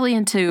not really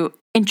into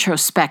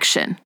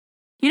introspection.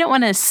 You don't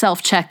want to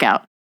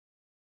self-checkout.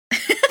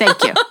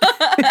 Thank you.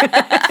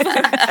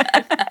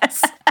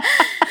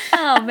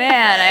 Oh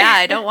man,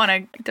 I don't want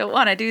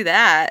to do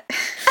that.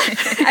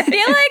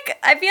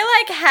 I feel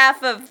like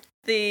half of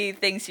the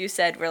things you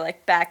said were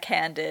like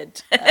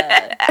backhanded.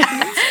 I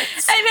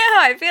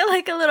know. I feel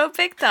like a little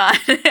picked on.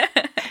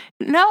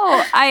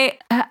 No, I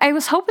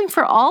was hoping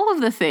for all of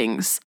the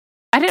things.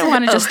 I didn't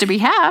want it just to be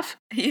half.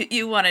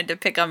 You wanted to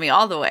pick on me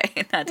all the way,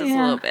 not just a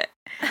little bit.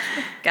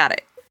 Got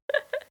it.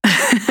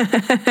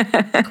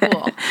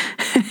 Cool.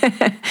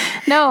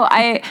 No,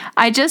 I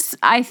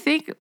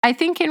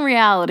think in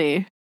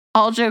reality,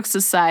 all jokes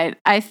aside,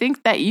 I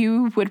think that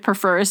you would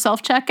prefer a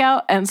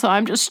self-checkout, and so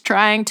I'm just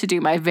trying to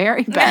do my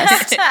very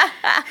best.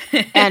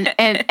 and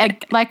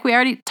like we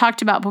already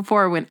talked about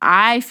before, when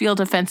I feel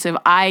defensive,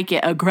 I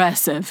get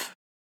aggressive.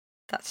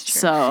 That's true.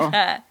 So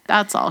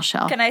that's all,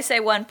 Shell. Can I say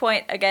one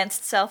point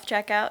against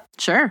self-checkout?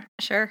 Sure.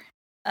 Sure.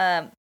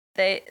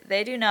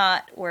 They do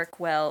not work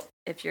well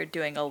if you're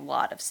doing a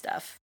lot of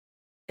stuff.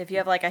 If you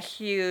have like a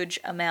huge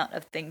amount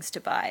of things to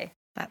buy.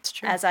 That's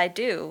true. As I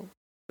do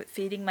with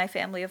feeding my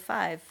family of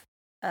 5.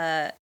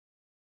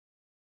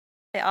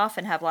 They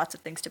often have lots of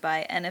things to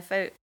buy, and if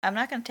I'm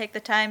not going to take the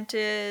time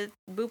to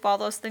boop all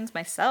those things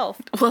myself.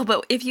 Well,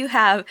 but if you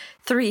have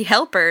 3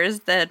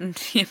 helpers, then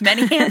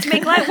many hands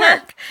make light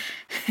work.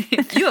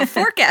 You have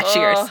 4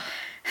 cashiers. Oh,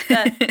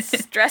 that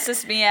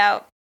stresses me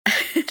out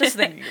just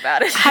thinking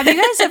about it. Have you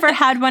guys ever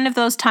had one of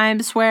those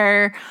times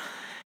where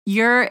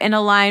you're in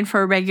a line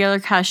for a regular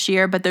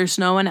cashier, but there's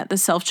no one at the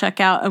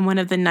self-checkout, and one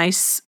of the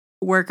nice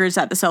workers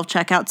at the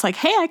self-checkout's like,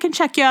 hey, I can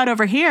check you out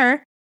over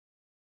here?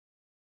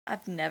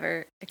 I've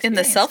never In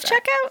the experienced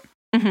self-checkout?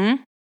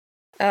 Mm-hmm.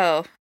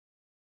 Oh.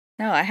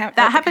 No, I haven't.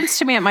 That happens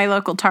to me at my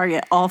local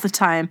Target all the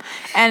time.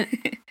 And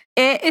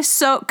it is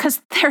so,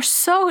 because they're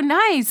so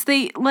nice.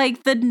 They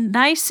like the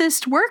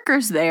nicest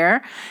workers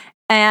there.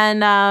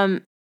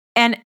 And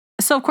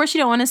so of course you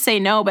don't want to say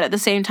no, but at the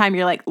same time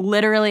you're like,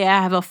 literally,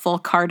 I have a full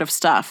cart of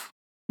stuff.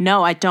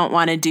 No, I don't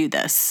want to do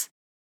this.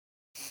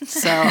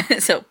 So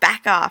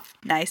back off,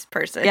 nice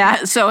person.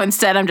 Yeah. So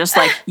instead I'm just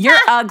like, you're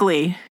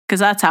ugly, because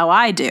that's how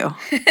I do.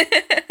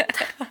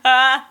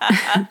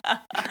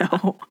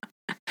 No.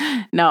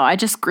 No, I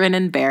just grin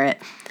and bear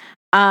it.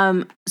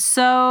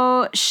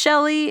 So,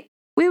 Shelly,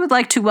 we would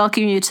like to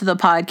welcome you to the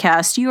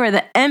podcast. You are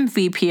the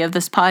MVP of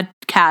this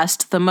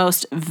podcast, the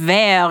most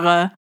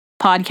vert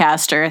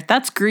podcaster.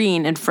 That's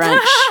green in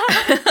French.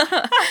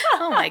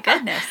 Oh my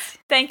goodness.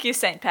 Thank you,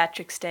 St.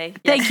 Patrick's Day.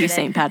 Thank you,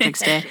 yesterday. St. Patrick's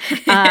Day.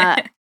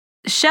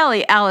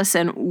 Shelly,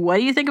 Allison, what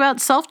do you think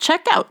about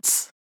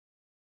self-checkouts?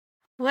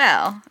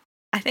 Well,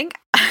 I think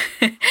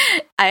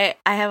I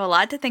have a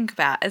lot to think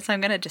about, and so I'm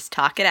gonna just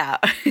talk it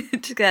out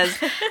because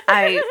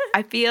I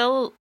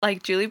feel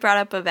like Julie brought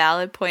up a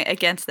valid point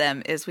against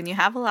them is when you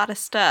have a lot of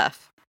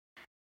stuff,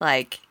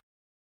 like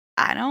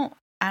I don't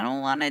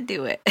want to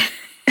do it.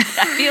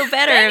 I feel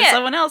better Dang if it.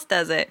 someone else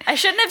does it. I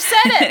shouldn't have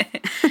said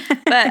it.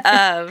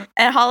 But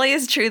and Holly,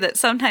 is true that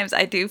sometimes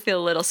I do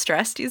feel a little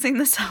stressed using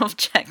the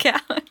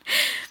self-checkout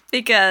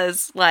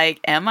because like,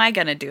 am I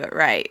gonna do it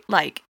right?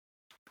 Like,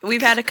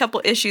 we've had a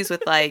couple issues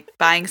with like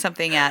buying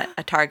something at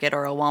a Target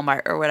or a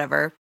Walmart or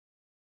whatever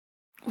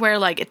where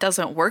like it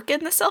doesn't work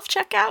in the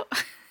self-checkout.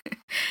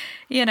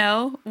 You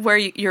know, where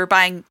you're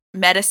buying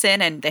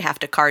medicine and they have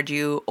to card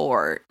you,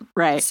 or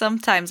Right.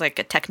 sometimes like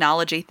a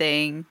technology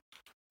thing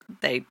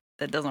that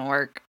doesn't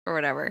work or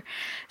whatever.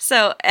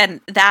 So,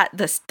 and that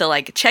the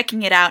like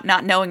checking it out,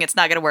 not knowing it's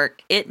not going to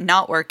work, it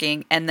not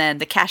working, and then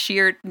the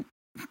cashier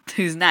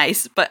who's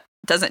nice but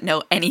doesn't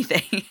know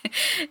anything,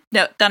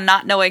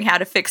 not knowing how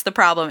to fix the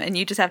problem, and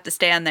you just have to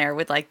stand there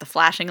with like the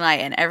flashing light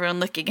and everyone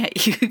looking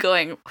at you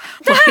going,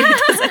 why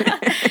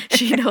doesn't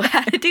she know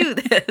how to do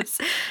this?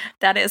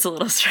 That is a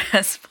little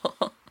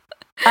stressful.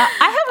 I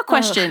have a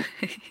question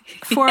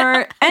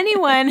for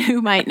anyone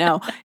who might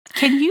know.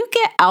 Can you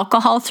get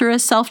alcohol through a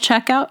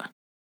self-checkout?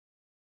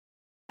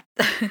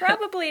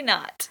 Probably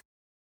not.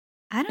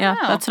 I don't Yeah,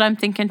 know. that's what I'm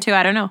thinking too.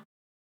 I don't know.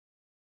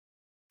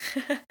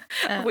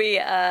 We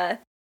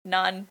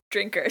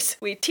non-drinkers,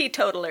 we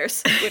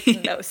teetotalers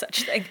with no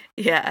such thing.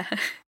 Yeah.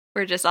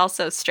 We're just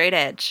also straight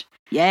edge.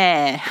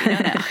 Yeah. We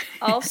don't know.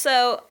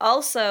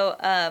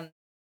 Also,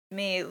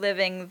 me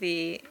living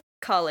the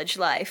college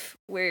life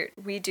where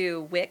we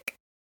do WIC,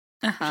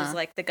 which is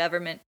like the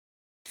government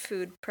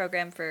food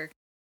program for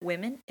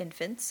women,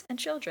 infants, and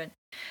children.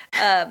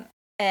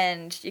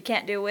 And you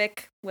can't do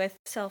WIC with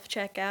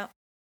self-checkout.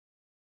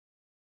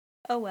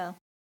 Oh well.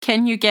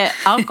 Can you get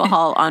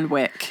alcohol on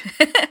WIC?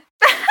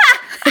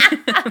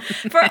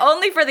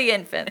 Only for the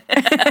infant.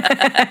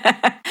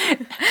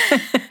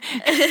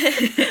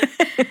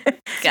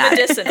 Got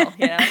it. Medicinal,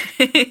 you know?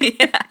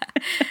 Yeah.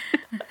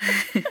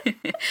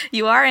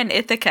 You are in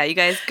Ithaca. You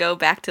guys go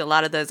back to a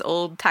lot of those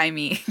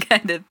old-timey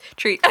kind of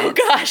treatments. Oh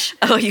gosh.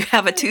 Oh, you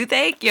have a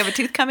toothache? You have a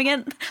tooth coming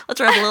in?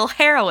 Let's rub a little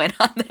heroin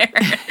on there.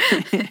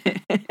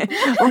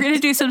 We're going to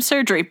do some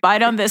surgery.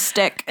 Bite on this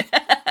stick.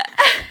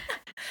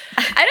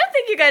 I don't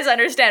think you guys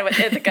understand what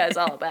Ithaca is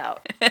all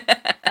about.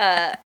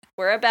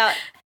 We're about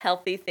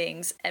healthy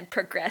things and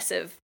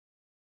progressive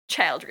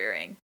child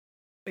rearing.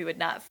 We would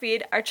not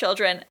feed our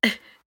children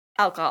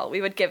alcohol.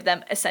 We would give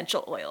them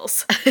essential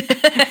oils.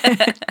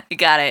 You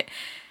got it.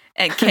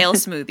 And kale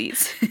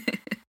smoothies.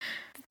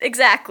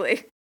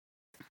 Exactly.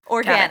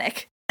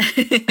 Organic.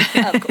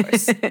 Of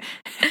course.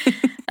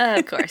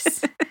 Of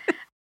course.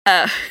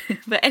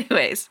 But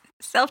anyways,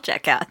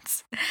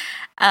 self-checkouts.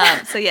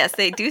 So yes,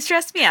 they do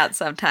stress me out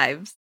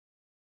sometimes.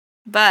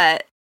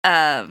 But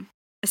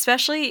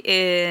especially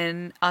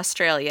in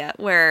Australia,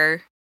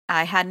 where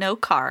I had no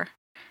car,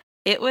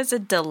 it was a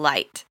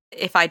delight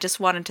if I just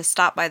wanted to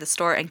stop by the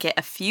store and get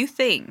a few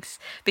things.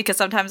 Because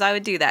sometimes I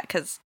would do that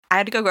because I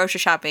had to go grocery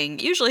shopping,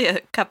 usually a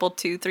couple,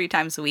 2-3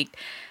 times a week,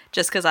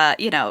 just because,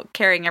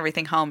 carrying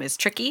everything home is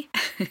tricky.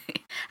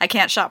 I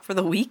can't shop for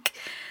the week.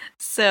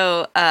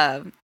 So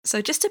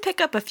just to pick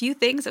up a few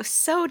things, it was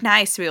so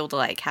nice to be able to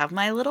like have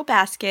my little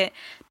basket,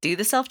 do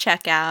the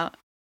self-checkout,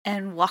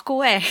 and walk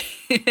away.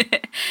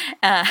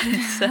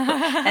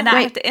 And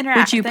not have to interact.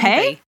 Would you with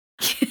pay?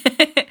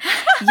 anybody.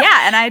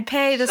 Yeah, and I'd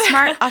pay the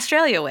smart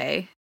Australia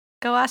way.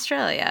 Go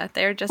Australia.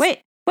 They're just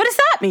Wait, what does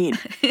that mean?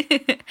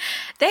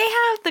 They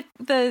have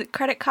the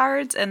credit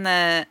cards and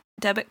the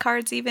debit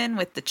cards even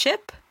with the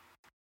chip.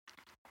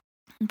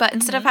 But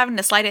instead of having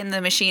to slide it in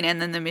the machine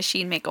and then the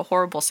machine make a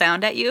horrible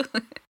sound at you,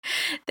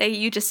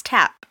 you just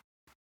tap.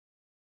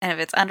 And if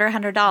it's under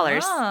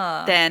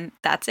 $100, then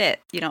that's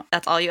it.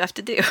 That's all you have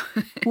to do.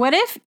 What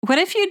if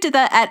you did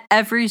that at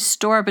every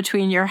store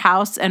between your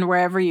house and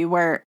wherever you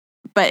were,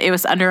 but it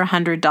was under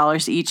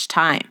 $100 each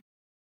time?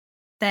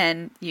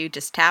 Then you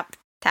just tap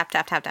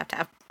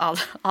all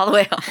the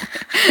way home.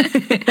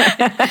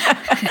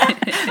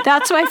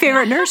 That's my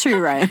favorite nursery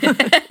rhyme.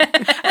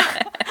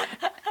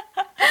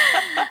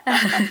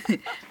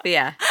 But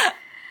yeah.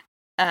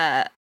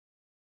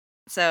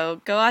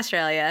 So go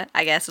Australia,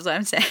 I guess is what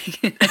I'm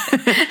saying.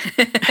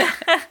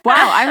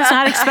 Wow, I was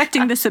not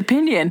expecting this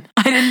opinion.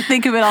 I didn't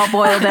think of it all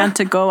boiled down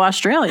to go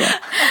Australia.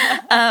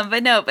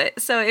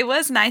 So it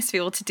was nice to be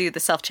able to do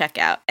the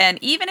self-checkout.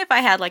 And even if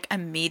I had like a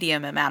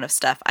medium amount of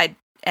stuff,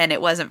 and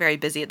it wasn't very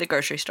busy at the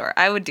grocery store,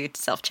 I would do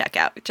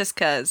self-checkout just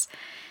because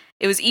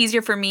it was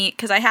easier for me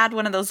because I had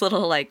one of those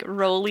little like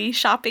rolly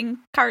shopping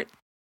cart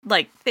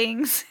like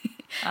things,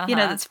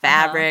 that's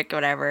fabric,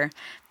 whatever.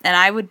 And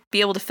I would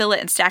be able to fill it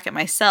and stack it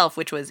myself,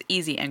 which was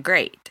easy and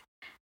great.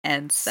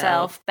 And so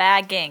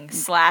self-bagging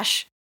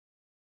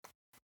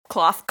 /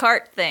 cloth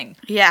cart thing.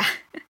 Yeah.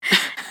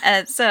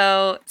 And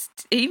so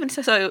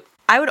so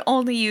I would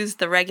only use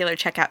the regular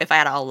checkout if I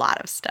had a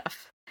lot of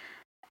stuff.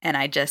 And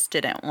I just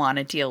didn't want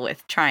to deal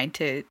with trying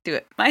to do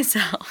it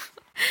myself.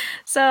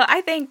 So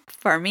I think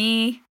for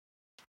me,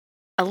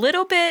 a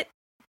little bit,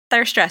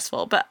 they're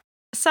stressful, but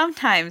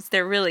sometimes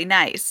they're really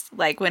nice.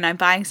 Like when I'm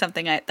buying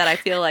something that I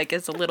feel like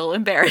is a little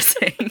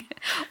embarrassing.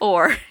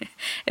 Or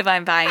if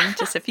I'm buying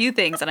just a few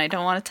things and I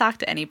don't want to talk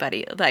to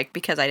anybody, like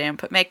because I didn't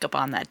put makeup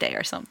on that day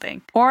or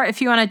something. Or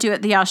if you want to do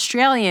it the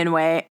Australian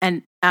way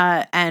and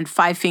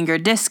 5-finger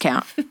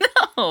discount.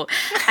 No,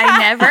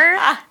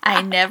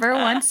 I never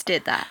once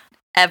did that.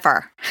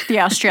 Ever. The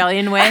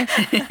Australian way.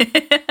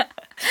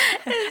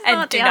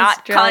 And do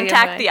not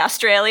contact the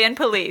Australian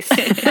police.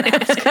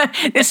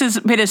 This has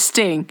been a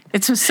sting.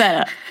 It's a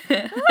setup.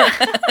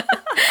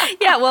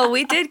 Yeah, well,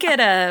 we did get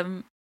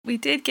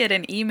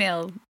an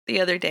email the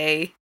other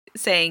day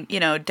saying,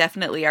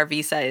 definitely our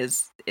visa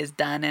is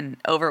done and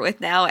over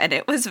with now, and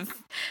there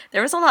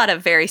was a lot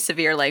of very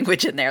severe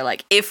language in there,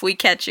 like if we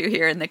catch you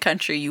here in the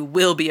country, you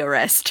will be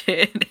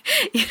arrested.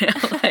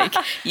 Like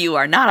you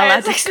are not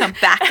allowed to come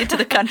back into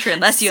the country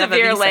unless you have a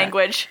visa. Severe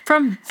language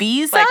from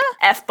Visa, like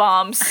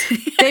F-bombs.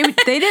 they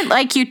didn't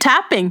like you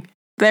tapping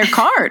their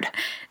card.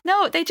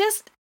 No, they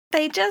just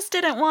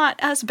didn't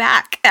want us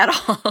back at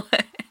all.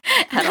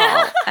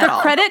 The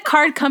credit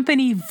card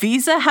company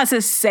Visa has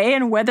a say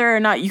in whether or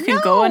not you can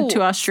go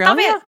into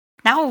Australia. Stop it.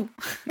 No.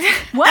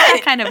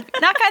 What? Not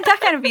that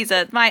kind of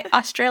visa. My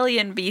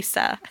Australian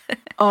visa.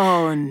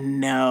 Oh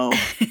no.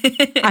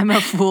 I'm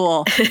a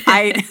fool.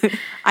 I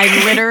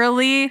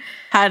literally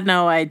had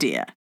no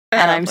idea.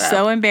 And I'm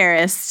so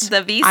embarrassed.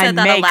 The visa that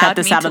allowed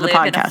me to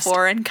live in a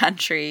foreign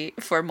country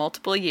for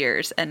multiple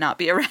years and not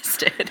be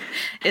arrested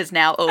is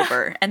now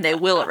over, and they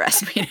will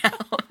arrest me now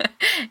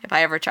if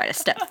I ever try to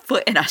step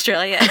foot in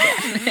Australia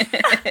again.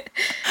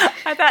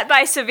 I thought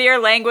by severe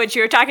language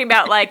you were talking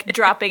about like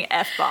dropping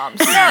F-bombs.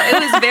 No, it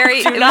was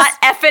very... Do not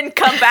effing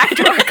come back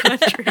to our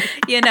country.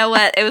 You know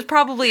what? It was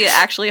probably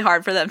actually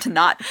hard for them to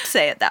not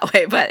say it that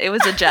way, but it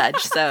was a judge,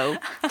 so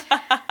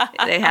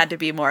they had to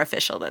be more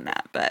official than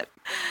that, but...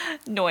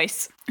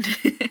 Noise.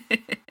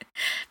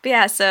 But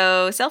yeah,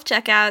 so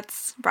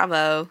self-checkouts,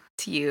 bravo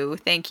to you.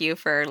 Thank you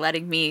for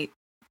letting me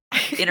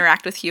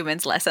interact with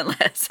humans less and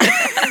less.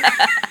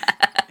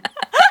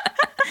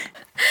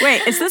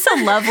 Wait, is this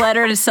a love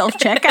letter to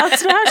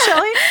self-checkouts now,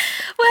 Shelley?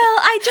 Well,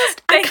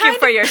 Thank you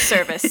for your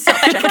service,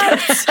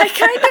 self-checkouts. I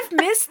kind of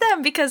miss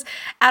them because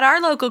at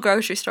our local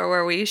grocery store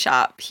where we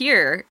shop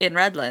here in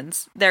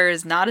Redlands, there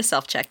is not a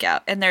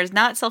self-checkout, and there's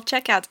not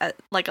self-checkouts at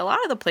like a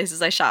lot of the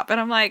places I shop. And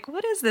I'm like,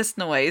 what is this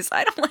noise?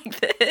 I don't like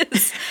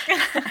this.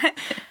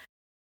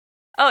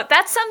 Oh,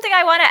 that's something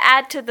I want to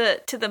add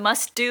to the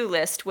must-do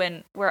list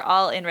when we're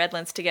all in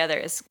Redlands together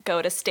is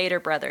go to Stater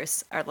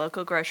Brothers, our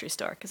local grocery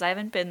store, because I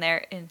haven't been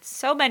there in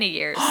so many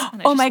years.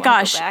 Oh my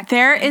gosh,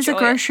 there is a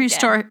grocery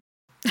store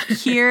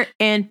here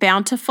in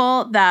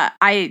Bountiful that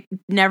I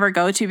never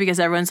go to because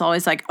everyone's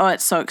always like, oh,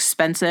 it's so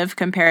expensive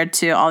compared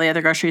to all the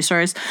other grocery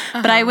stores.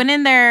 But I went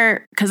in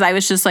there because I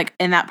was just like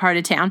in that part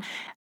of town.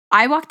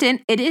 I walked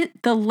in,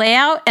 the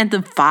layout and the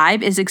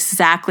vibe is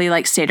exactly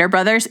like Stater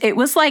Brothers. It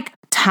was like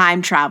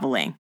time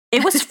traveling.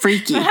 It was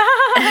freaky.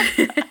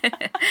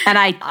 And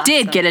I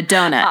did get a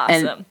donut,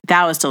 and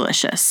that was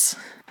delicious.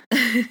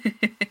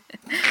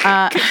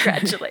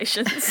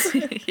 Congratulations.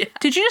 Yeah.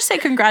 Did you just say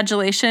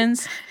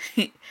congratulations?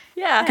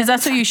 Yeah. Because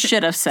that's what you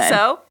should have said.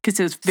 So? Because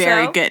it was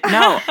very good.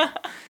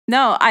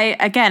 No,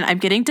 I'm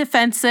getting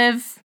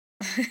defensive.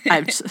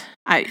 I'm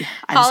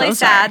Holly's so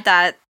sad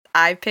that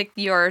I picked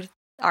your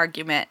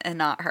argument and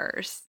not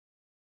hers.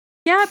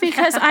 Yeah,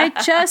 because I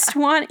just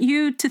want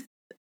you to...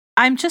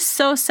 I'm just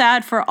so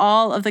sad for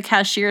all of the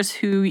cashiers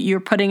who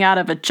you're putting out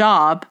of a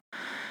job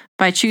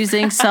by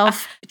choosing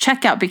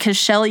self-checkout because,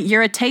 Shelley,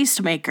 you're a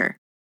tastemaker.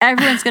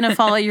 Everyone's going to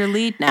follow your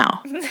lead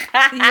now.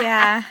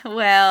 Yeah,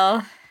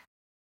 well...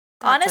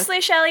 Honestly,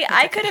 Shelley,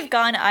 I could have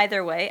gone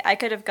either way. I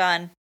could have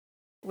gone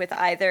with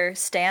either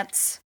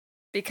stance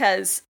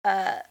because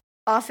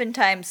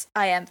oftentimes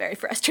I am very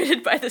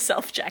frustrated by the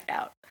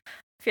self-checkout.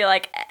 I feel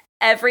like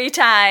every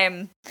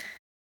time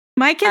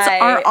my kids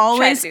are always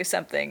try to do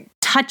something,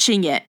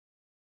 touching it.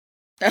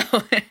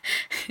 Oh.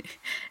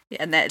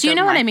 And that, do you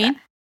know what I mean?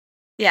 That.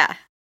 Yeah.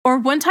 Or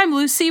one time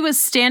Lucy was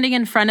standing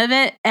in front of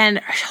it and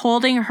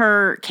holding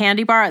her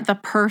candy bar at the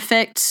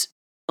perfect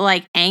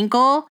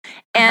angle,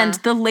 and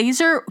the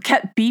laser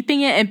kept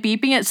beeping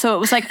it, so it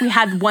was like we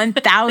had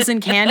 1,000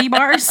 candy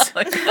bars.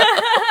 And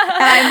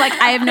I'm like,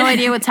 I have no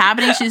idea what's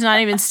happening. She's not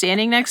even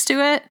standing next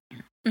to it,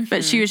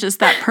 but she was just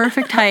that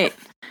perfect height.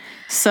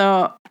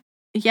 So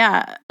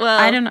yeah, well,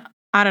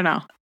 I don't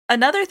know.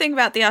 Another thing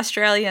about the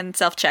Australian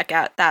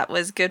self-checkout that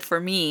was good for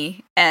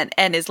me and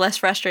is less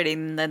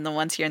frustrating than the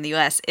ones here in the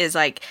US is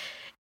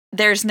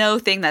there's no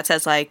thing that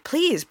says like,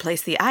 please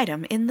place the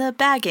item in the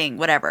bagging,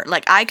 whatever.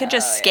 Like I could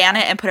just scan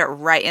it and put it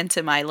right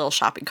into my little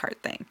shopping cart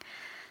thing.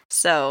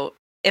 So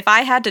if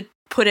I had to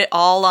put it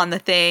all on the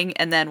thing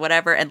and then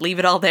whatever and leave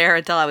it all there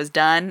until I was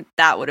done,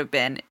 that would have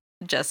been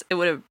it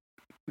would have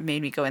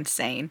made me go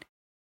insane.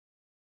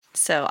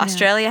 So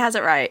Australia has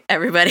it right,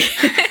 everybody.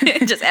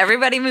 Just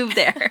everybody move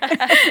there.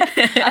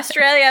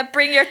 Australia,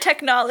 bring your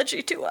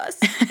technology to us.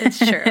 It's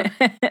true.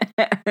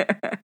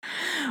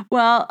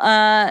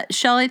 Well,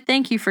 Shelly,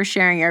 thank you for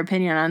sharing your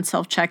opinion on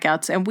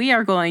self-checkouts. And we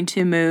are going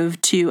to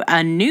move to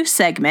a new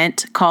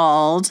segment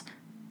called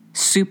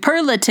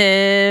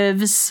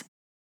Superlatives.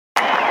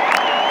 Don't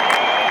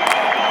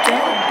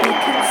be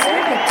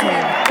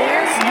conservative.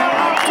 There's no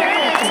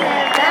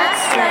alternative.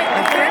 That's right,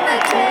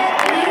 affirmative.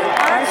 You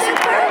are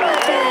superlative.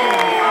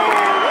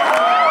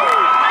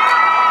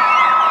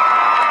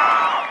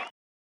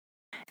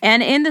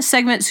 And in the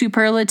segment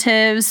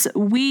Superlatives,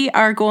 we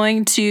are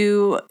going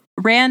to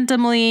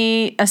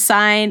randomly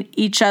assign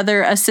each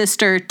other a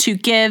sister to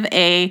give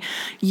a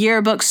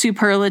yearbook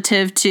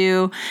superlative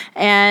to.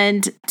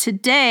 And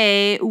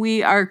today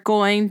we are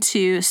going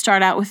to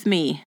start out with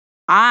me.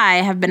 I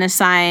have been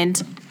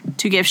assigned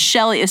to give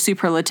Shelly a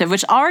superlative,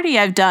 which already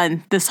I've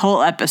done this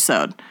whole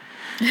episode.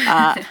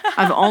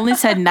 I've only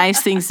said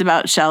nice things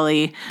about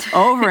Shelly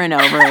over and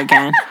over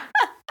again.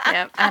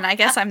 Yep, and I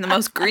guess I'm the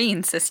most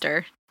green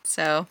sister.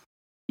 So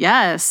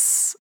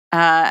yes.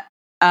 Because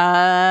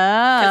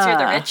you're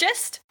the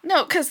richest?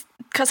 no, because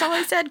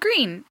I said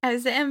green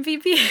as the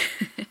MVP.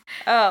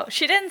 Oh,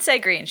 she didn't say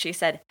green. She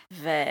said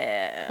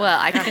the. Well,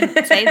 I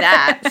couldn't say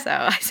that, so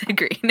I said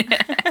green.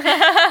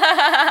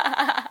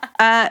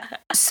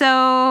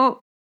 So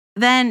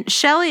then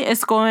Shelly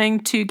is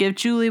going to give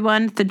Julie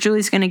one. Then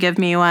Julie's going to give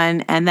me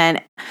one. And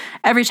then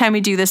every time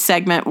we do this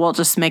segment, we'll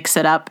just mix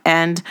it up.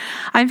 And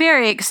I'm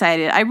very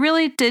excited. I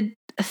really did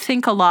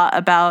think a lot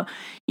about,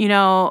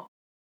 on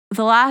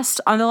the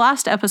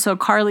last episode,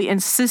 Carly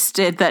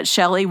insisted that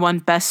Shelly won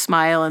Best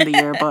Smile in the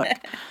yearbook.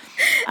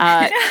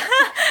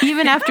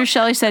 Even after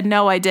Shelly said,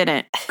 no, I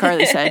didn't,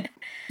 Carly said,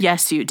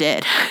 yes, you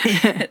did.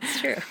 It's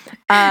true.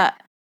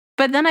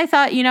 But then I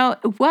thought,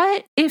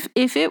 what if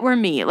it were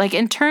me? Like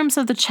in terms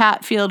of the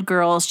Chatfield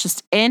girls,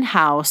 just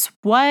in-house,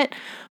 what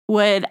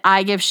would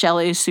I give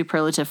Shelly a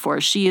superlative for?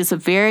 She is a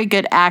very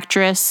good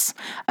actress,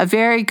 a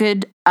very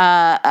good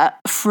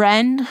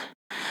friend,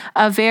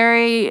 a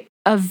very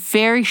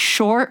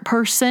short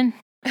person,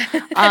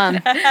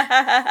 a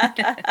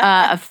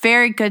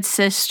very good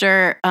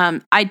sister.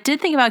 I did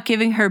think about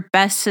giving her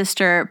best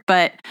sister,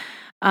 but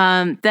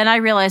then I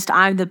realized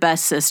I'm the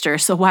best sister,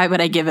 so why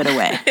would I give it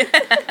away?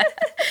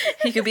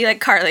 You could be like,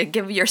 Carly,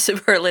 give your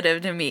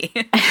superlative to me.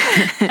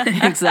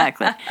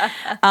 Exactly.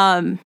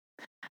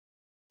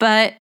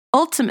 But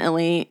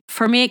ultimately,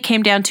 for me, it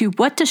came down to,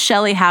 what does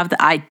Shelly have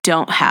that I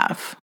don't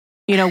have?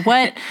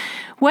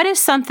 What is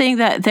something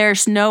that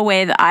there's no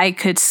way that I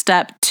could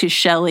step to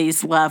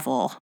Shelly's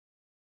level?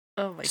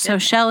 Oh my goodness. So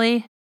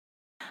Shelly,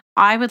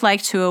 I would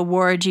like to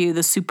award you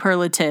the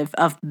superlative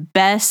of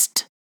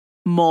best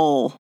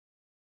mole.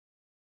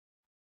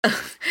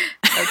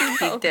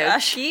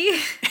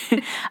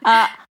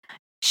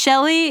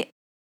 Shelly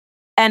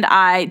and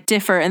I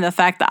differ in the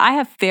fact that I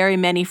have very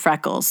many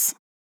freckles.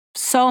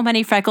 So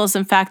many freckles,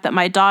 in fact, that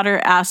my daughter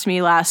asked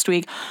me last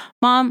week,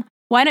 Mom,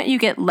 why don't you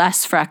get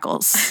less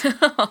freckles?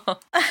 And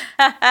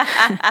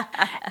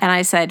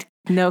I said,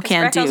 no,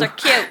 can't do. Freckles are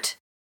cute.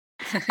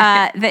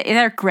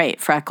 They're great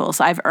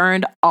freckles. I've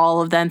earned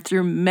all of them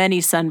through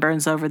many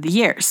sunburns over the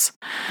years.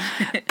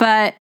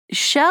 But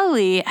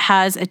Shelly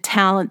has a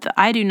talent that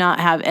I do not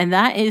have, and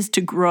that is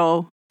to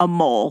grow a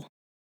mole.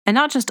 And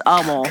not just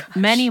a mole,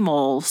 many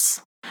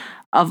moles.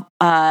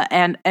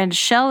 And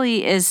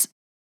Shelly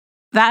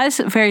that is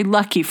very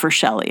lucky for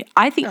Shelly.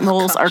 I think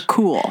moles are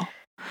cool.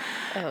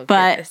 Oh,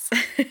 but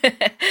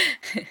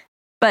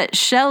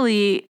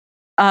Shelly,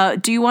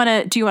 do you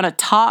want to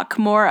talk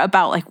more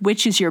about like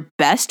which is your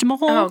best mole?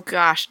 Oh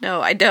gosh,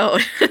 no, I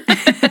don't.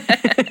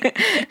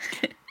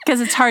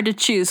 Because it's hard to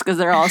choose because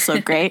they're all so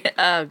great.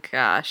 Oh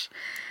gosh,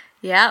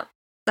 yeah,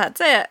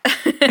 that's it.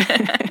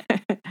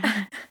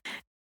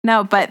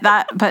 No,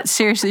 but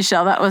seriously,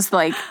 Shell, that was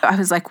like, I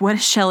was like, what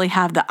does Shelly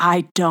have that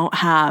I don't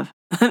have?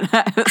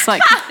 It's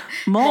like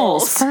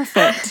moles.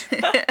 Perfect.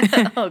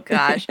 Oh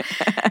gosh,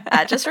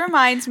 that just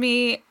reminds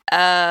me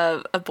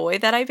of a boy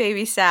that I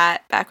babysat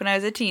back when I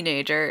was a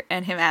teenager,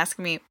 and him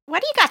asking me, "Why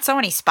do you got so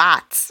many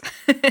spots?"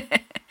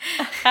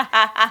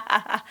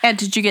 And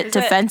did you get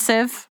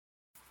defensive?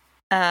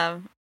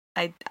 I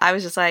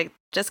was just like,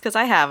 just because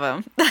I have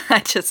them, I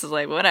just was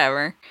like,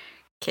 whatever,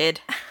 kid.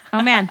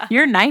 Oh man,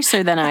 you're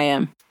nicer than I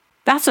am.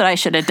 That's what I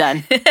should have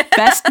done.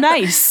 Best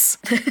nice.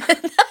 I'm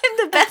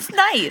the best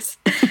nice.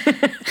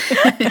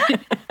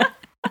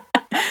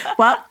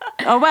 Well,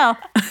 oh well.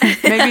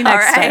 Maybe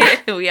next time.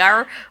 We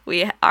are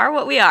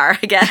what we are.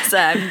 I guess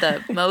I'm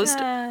the most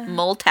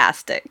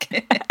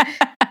moltastic.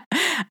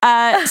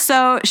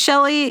 So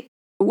Shelly,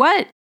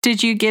 what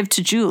did you give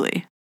to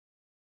Julie?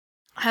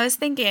 I was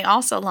thinking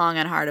also long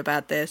and hard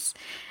about this,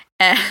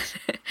 And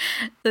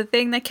the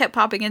thing that kept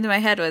popping into my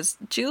head was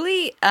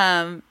Julie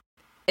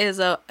is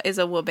a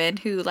woman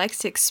who likes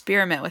to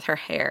experiment with her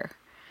hair.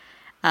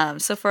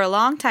 So for a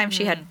long time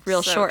she had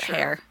real so short true.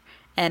 hair,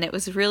 and it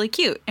was really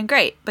cute and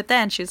great. But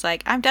then she's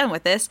like, I'm done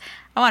with this.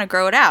 I want to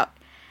grow it out.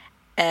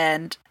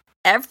 And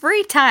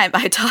every time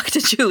I talk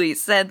to Julie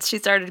since she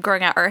started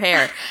growing out her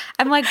hair,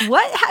 I'm like,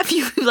 what do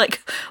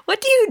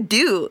you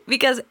do?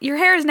 Because your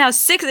hair is now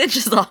 6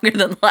 inches longer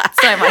than the last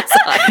time I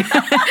saw you.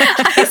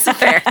 I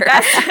swear.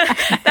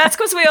 That's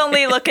because we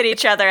only look at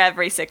each other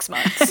every 6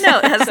 months.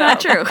 No, that's not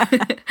true.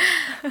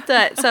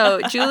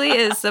 So Julie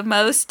is the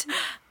most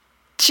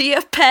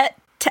Chia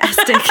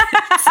Pet-tastic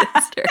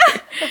sister.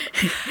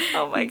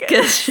 Oh my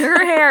goodness. Because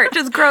her hair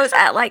just grows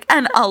at like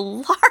an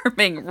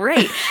alarming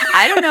rate.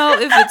 I don't know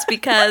if it's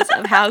because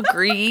of how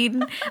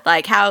green,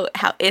 like how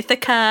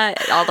Ithaca,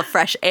 and all the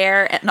fresh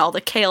air and all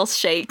the kale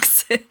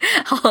shakes,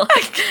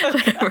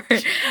 whatever.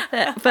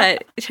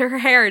 But her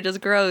hair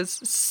just grows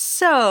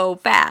so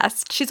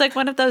fast. She's like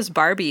one of those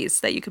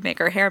Barbies that you can make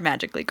her hair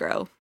magically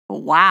grow.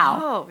 Wow.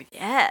 Oh,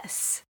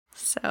 yes.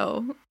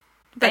 So,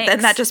 but then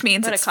Thanks. that just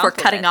means What a it's for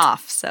cutting compliment.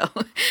 off. So,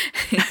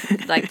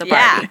 like the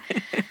Barbie.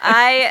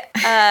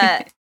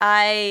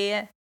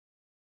 I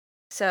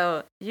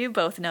so you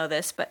both know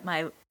this, but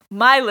my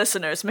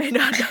listeners may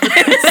not know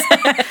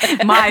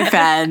this. My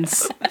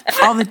fans.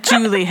 All the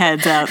Julie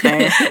heads out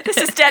there. This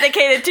is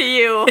dedicated to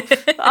you,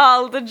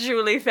 all the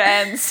Julie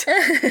fans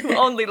who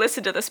only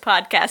listen to this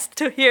podcast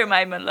to hear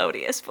my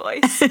melodious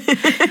voice.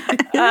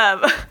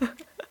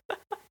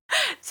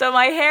 So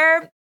my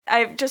hair,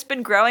 I've just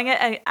been growing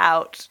it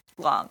out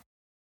long,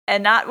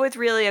 and not with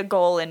really a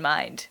goal in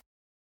mind.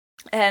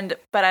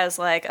 But I was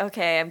like,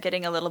 okay, I'm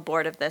getting a little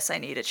bored of this. I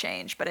need a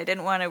change. But I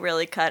didn't want to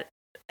really cut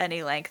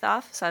any length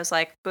off. So I was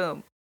like,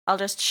 boom, I'll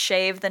just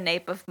shave the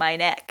nape of my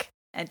neck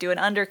and do an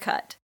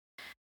undercut.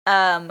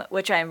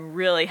 Which I'm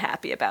really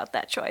happy about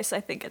that choice.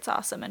 I think it's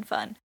awesome and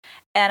fun.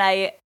 And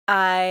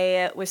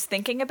I was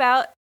thinking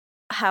about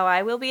how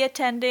I will be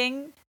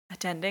attending,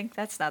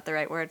 that's not the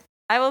right word.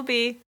 I will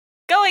be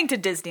going to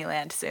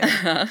Disneyland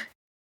soon.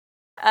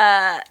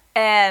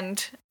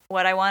 And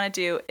what I want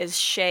to do is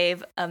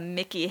shave a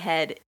Mickey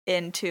head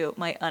into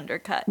my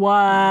undercut. What?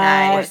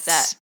 Nice.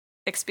 That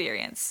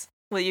experience.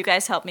 Will you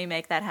guys help me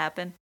make that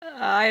happen?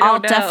 I I'll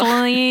don't know.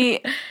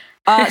 definitely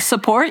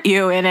support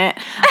you in it.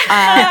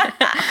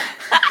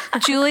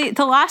 Julie,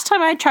 the last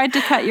time I tried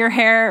to cut your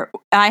hair,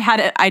 I had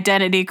an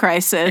identity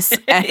crisis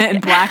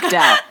and blacked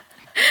out.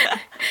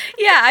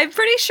 Yeah, I'm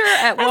pretty sure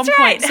at one That's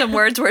right. point some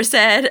words were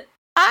said,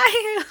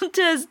 I'll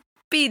just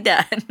be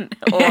done,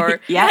 or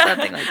Yeah.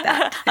 something like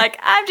that. Like,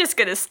 I'm just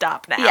gonna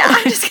stop now. Yeah,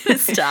 I'm just going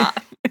to stop.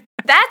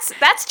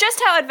 That's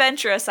just how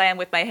adventurous I am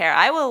with my hair.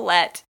 I will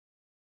let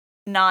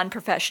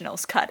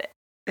non-professionals cut it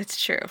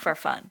It's true. for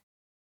fun.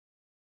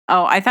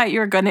 Oh, I thought you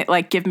were going to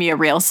like give me a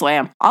real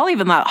slam. I'll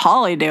even let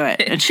Holly do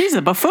it. And she's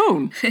a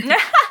buffoon.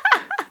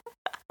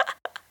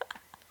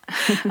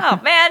 Oh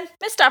man,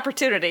 missed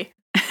opportunity.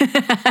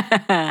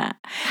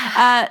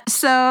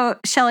 So,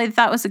 Shelley,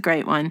 that was a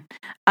great one.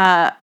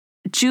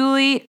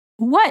 Julie,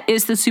 what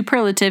is the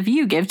superlative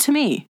you give to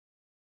me?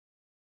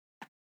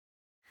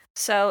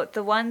 So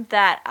the one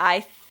that I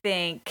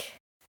think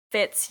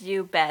fits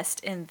you best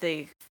in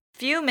the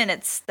few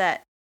minutes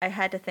that I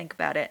had to think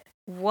about it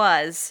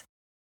was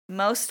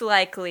most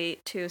likely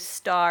to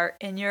star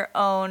in your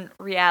own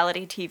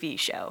reality TV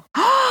show.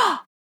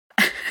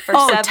 For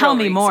Oh, several tell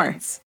me more.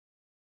 reasons.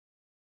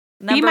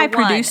 Be Number my one,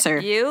 producer.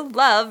 You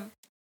love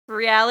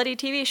reality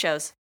TV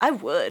shows. I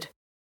would.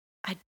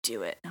 I'd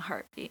do it in a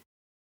heartbeat.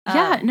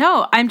 Yeah,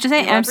 no, I'm just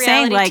saying. You I'm love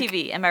saying reality like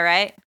TV. Am I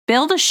right?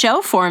 build a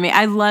show for me.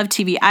 I love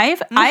TV. I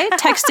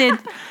texted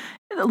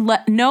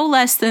no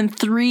less than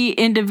 3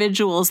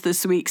 individuals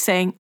this week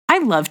saying I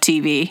love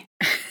TV.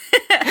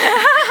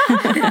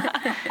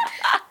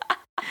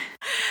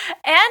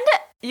 And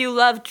you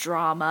love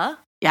drama,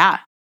 Yeah.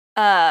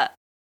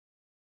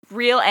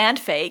 real and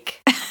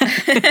fake.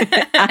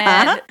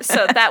 And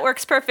so that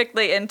works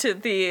perfectly into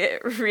the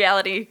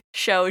reality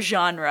show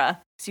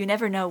genre. So you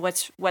never know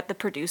what the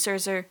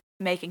producers are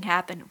making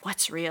happen,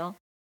 what's real.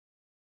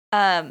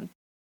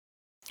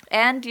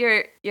 And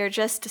you're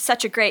just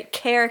such a great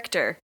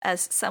character,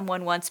 as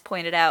someone once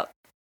pointed out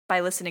by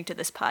listening to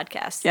this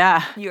podcast.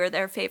 Yeah. You are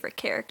their favorite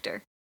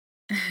character.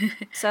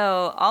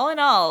 So all in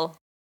all,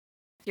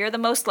 you're the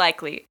most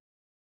likely.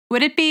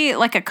 Would it be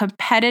like a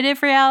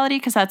competitive reality?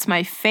 Because that's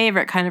my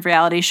favorite kind of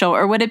reality show.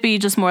 Or would it be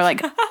just more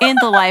like in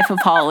the life of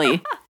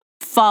Holly?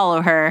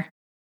 Follow her,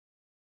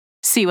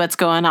 see what's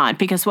going on.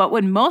 Because what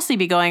would mostly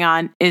be going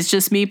on is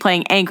just me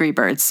playing Angry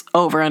Birds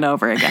over and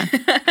over again.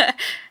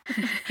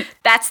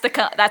 That's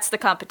the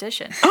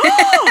competition.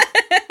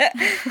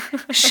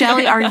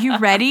 Shelley, are you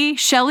ready?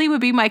 Shelley would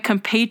be my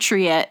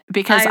compatriot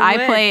because I I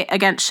would. play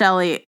against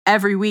Shelley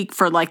every week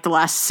for like the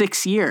last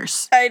 6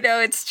 years. I know,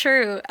 it's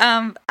true.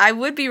 I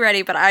would be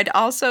ready, but I'd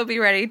also be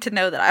ready to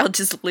know that I'll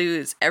just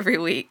lose every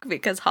week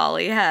because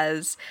Holly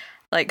has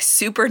like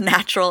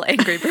supernatural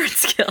Angry Bird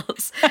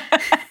skills.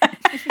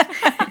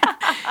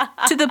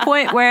 To the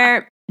point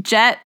where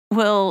Jet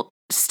will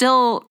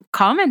still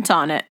comment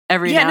on it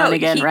every now and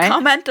again, he right?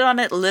 commented on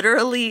it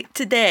literally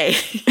today.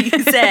 He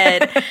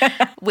said,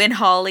 when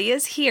Holly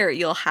is here,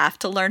 you'll have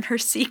to learn her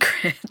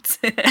secrets.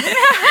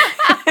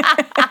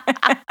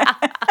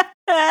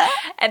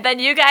 And then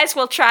you guys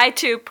will try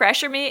to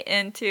pressure me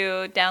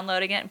into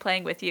downloading it and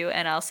playing with you,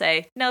 and I'll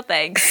say, no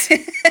thanks.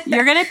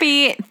 You're going to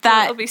be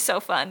It'll be so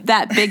fun.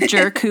 that big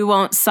jerk who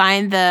won't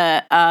sign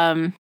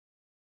the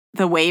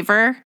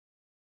waiver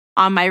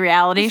on my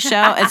reality show,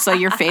 and so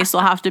your face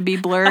will have to be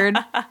blurred.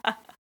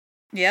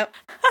 Yep.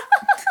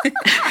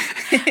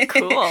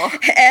 Cool.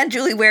 And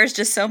Julie wears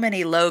just so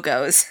many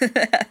logos.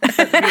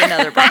 That'd be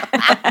another problem.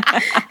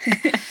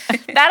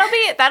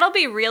 That'll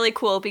be really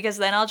cool, because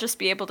then I'll just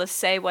be able to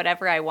say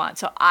whatever I want.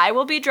 So I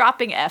will be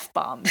dropping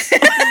F-bombs.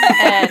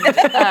 And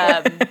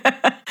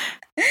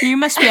You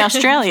must be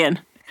Australian.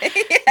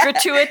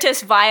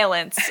 gratuitous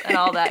violence and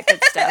all that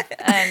good stuff.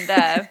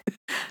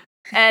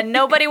 And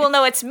nobody will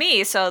know it's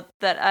me, so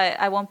that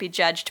I won't be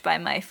judged by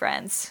my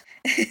friends.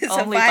 So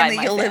Only by finally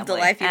my you'll live the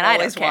family, life you've and I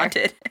don't always care.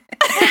 wanted.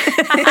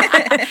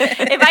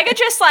 If I could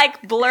just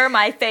like blur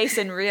my face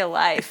in real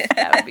life,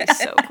 that would be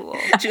so cool.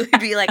 Julie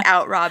be like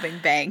out robbing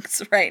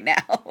banks right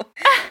now.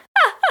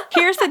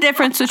 Here's the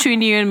difference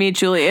between you and me,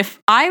 Julie. If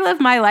I live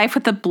my life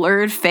with a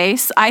blurred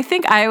face, I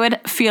think I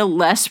would feel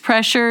less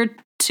pressured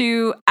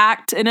to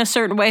act in a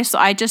certain way, so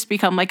I just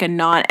become like a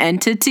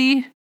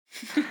non-entity.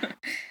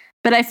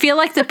 But I feel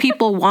like the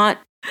people want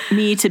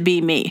me to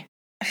be me.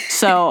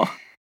 So,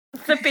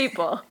 The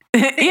people.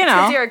 you know,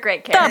 Because you're a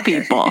great the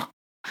character. people.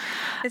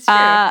 It's true.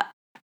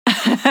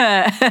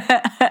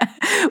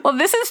 Well,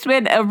 this has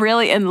been a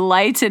really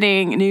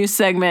enlightening news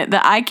segment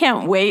that I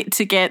can't wait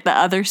to get the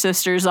other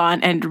sisters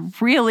on and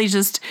really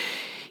just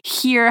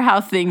hear how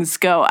things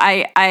go.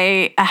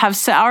 I have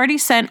already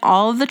sent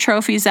all of the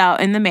trophies out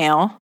in the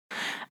mail.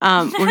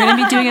 We're going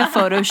to be doing a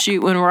photo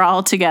shoot when we're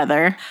all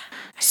together.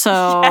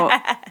 So,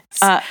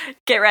 Yes.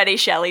 Get ready,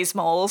 Shelley's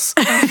moles.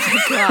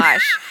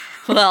 Gosh.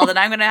 Well, then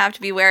I'm going to have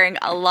to be wearing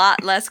a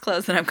lot less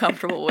clothes than I'm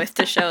comfortable with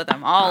to show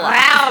them all off.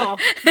 Wow.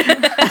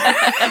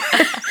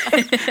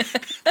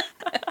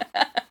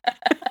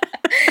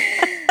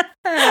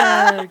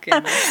 Oh,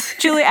 goodness.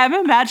 Julie, I'm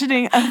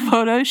imagining a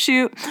photo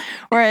shoot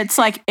where it's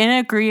like in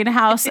a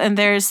greenhouse and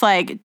there's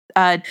like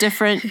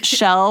different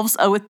shelves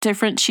with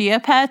different chia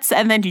pets,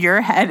 and then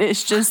your head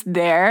is just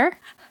there.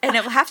 And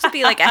it will have to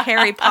be like a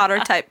Harry Potter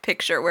type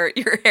picture where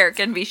your hair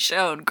can be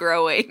shown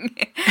growing.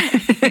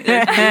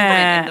 There's movement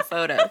in the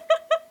photo.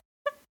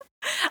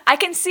 I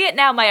can see it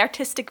now. My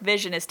artistic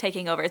vision is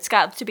taking over. It's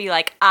got to be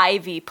like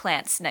ivy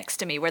plants next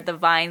to me where the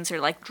vines are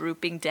like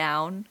drooping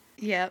down.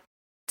 Yep.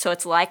 So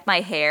it's like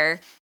my hair,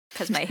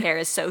 because my hair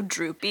is so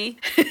droopy.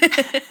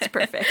 It's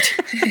perfect.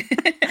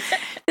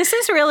 This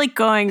is really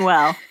going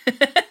well.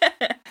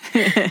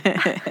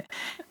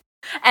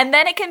 And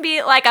then it can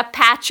be like a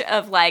patch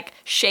of like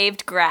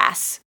shaved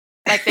grass,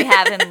 like they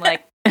have in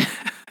like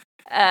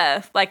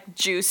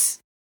juice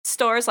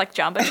stores, like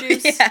Jamba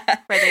Juice, Yeah.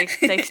 where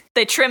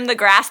they trim the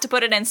grass to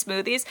put it in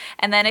smoothies,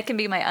 and then it can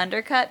be my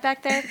undercut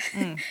back there. Let's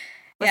Yeah,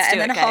 do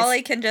and it, then guys.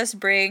 Holly can just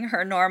bring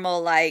her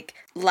normal like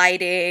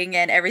lighting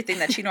and everything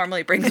that she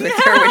normally brings with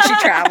her when she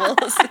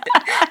travels.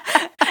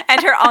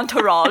 And her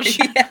entourage.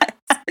 Yes.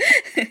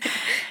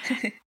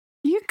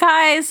 You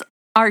guys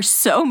are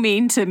so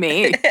mean to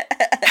me.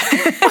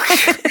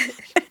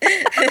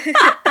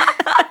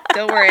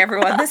 Don't worry,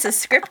 everyone. This is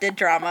scripted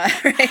drama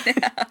right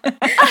now.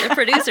 The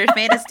producers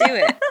made us do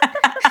it.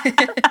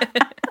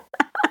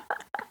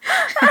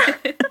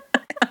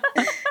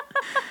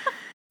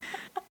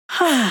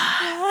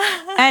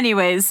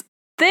 Anyways,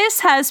 this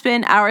has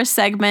been our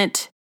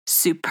segment,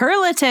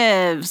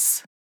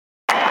 Superlatives.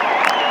 Don't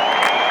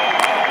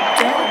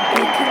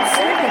be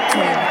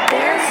conservative.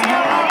 There's no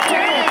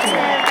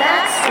alternative.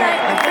 That's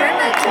right,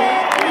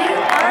 affirmative. You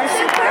are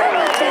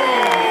superlative.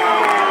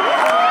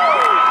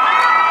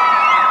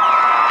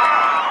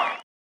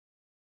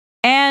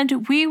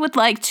 And we would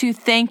like to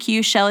thank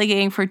you, Shelley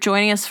Gang, for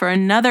joining us for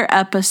another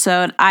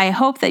episode. I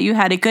hope that you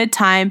had a good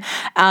time,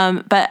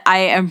 but I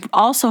am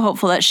also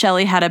hopeful that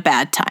Shelley had a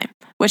bad time,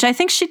 which I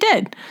think she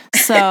did.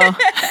 So,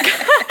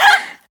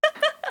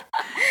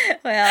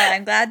 Well,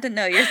 I'm glad to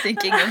know you're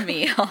thinking of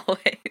me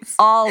always.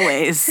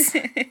 always.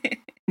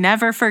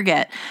 Never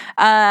forget.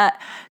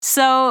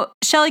 So,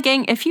 Shelley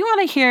Gang, if you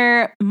want to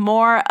hear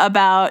more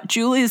about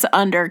Julie's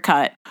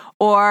undercut,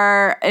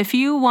 or if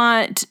you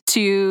want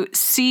to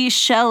see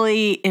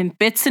Shelley in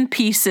bits and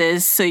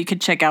pieces so you can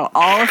check out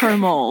all of her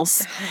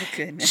moles, Oh,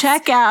 goodness.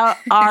 check out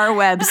our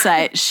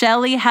website,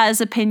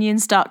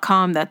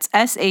 ShelleyHasOpinions.com. That's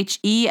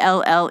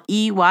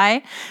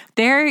SHELLEY.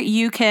 There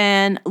you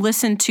can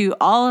listen to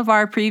all of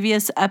our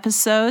previous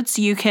episodes.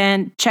 You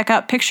can check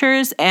out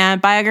pictures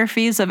and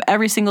biographies of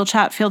every single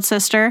Chatfield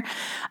sister.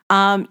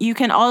 You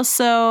can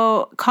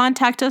also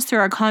contact us through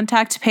our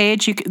contact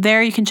page.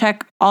 There you can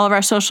check all of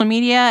our social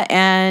media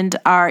and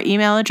our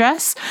email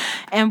address.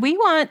 And we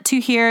want to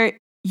hear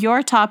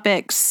your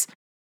topics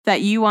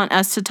that you want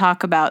us to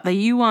talk about, that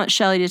you want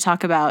Shelly to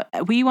talk about,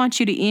 we want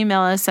you to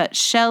email us at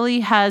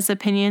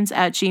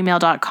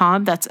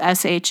shellyhasopinions@gmail.com. That's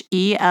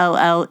SHELLEY,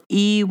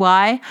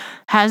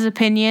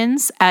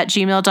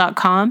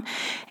 hasopinions@gmail.com.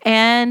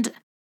 And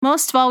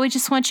most of all, we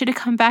just want you to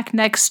come back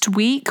next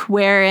week,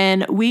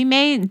 wherein we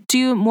may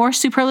do more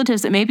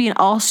superlatives. It may be an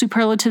all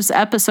superlatives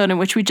episode in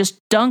which we just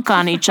dunk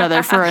on each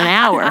other for an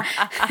hour.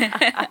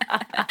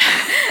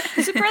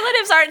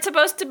 Superlatives aren't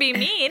supposed to be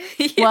mean.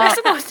 Well- They're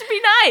supposed to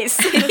be nice.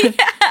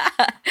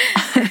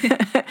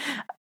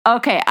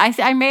 Okay,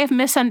 I may have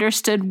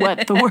misunderstood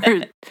what the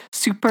word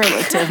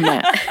superlative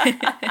meant.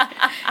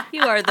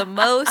 You are the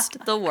most,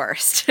 the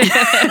worst.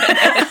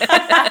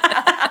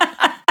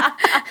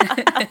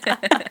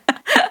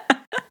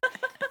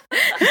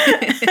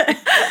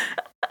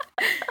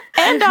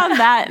 And on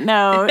that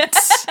note,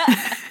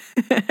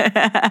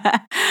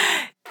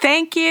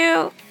 thank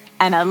you,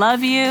 and I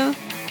love you,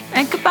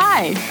 and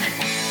goodbye.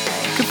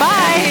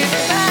 Goodbye.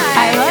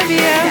 I love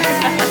you.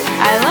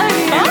 I love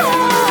you.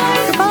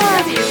 Goodbye.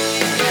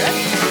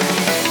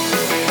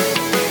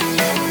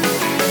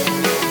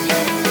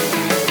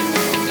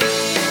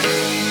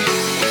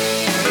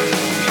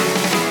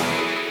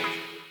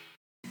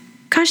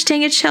 Gosh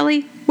dang it,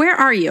 Shelly. Where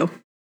are you?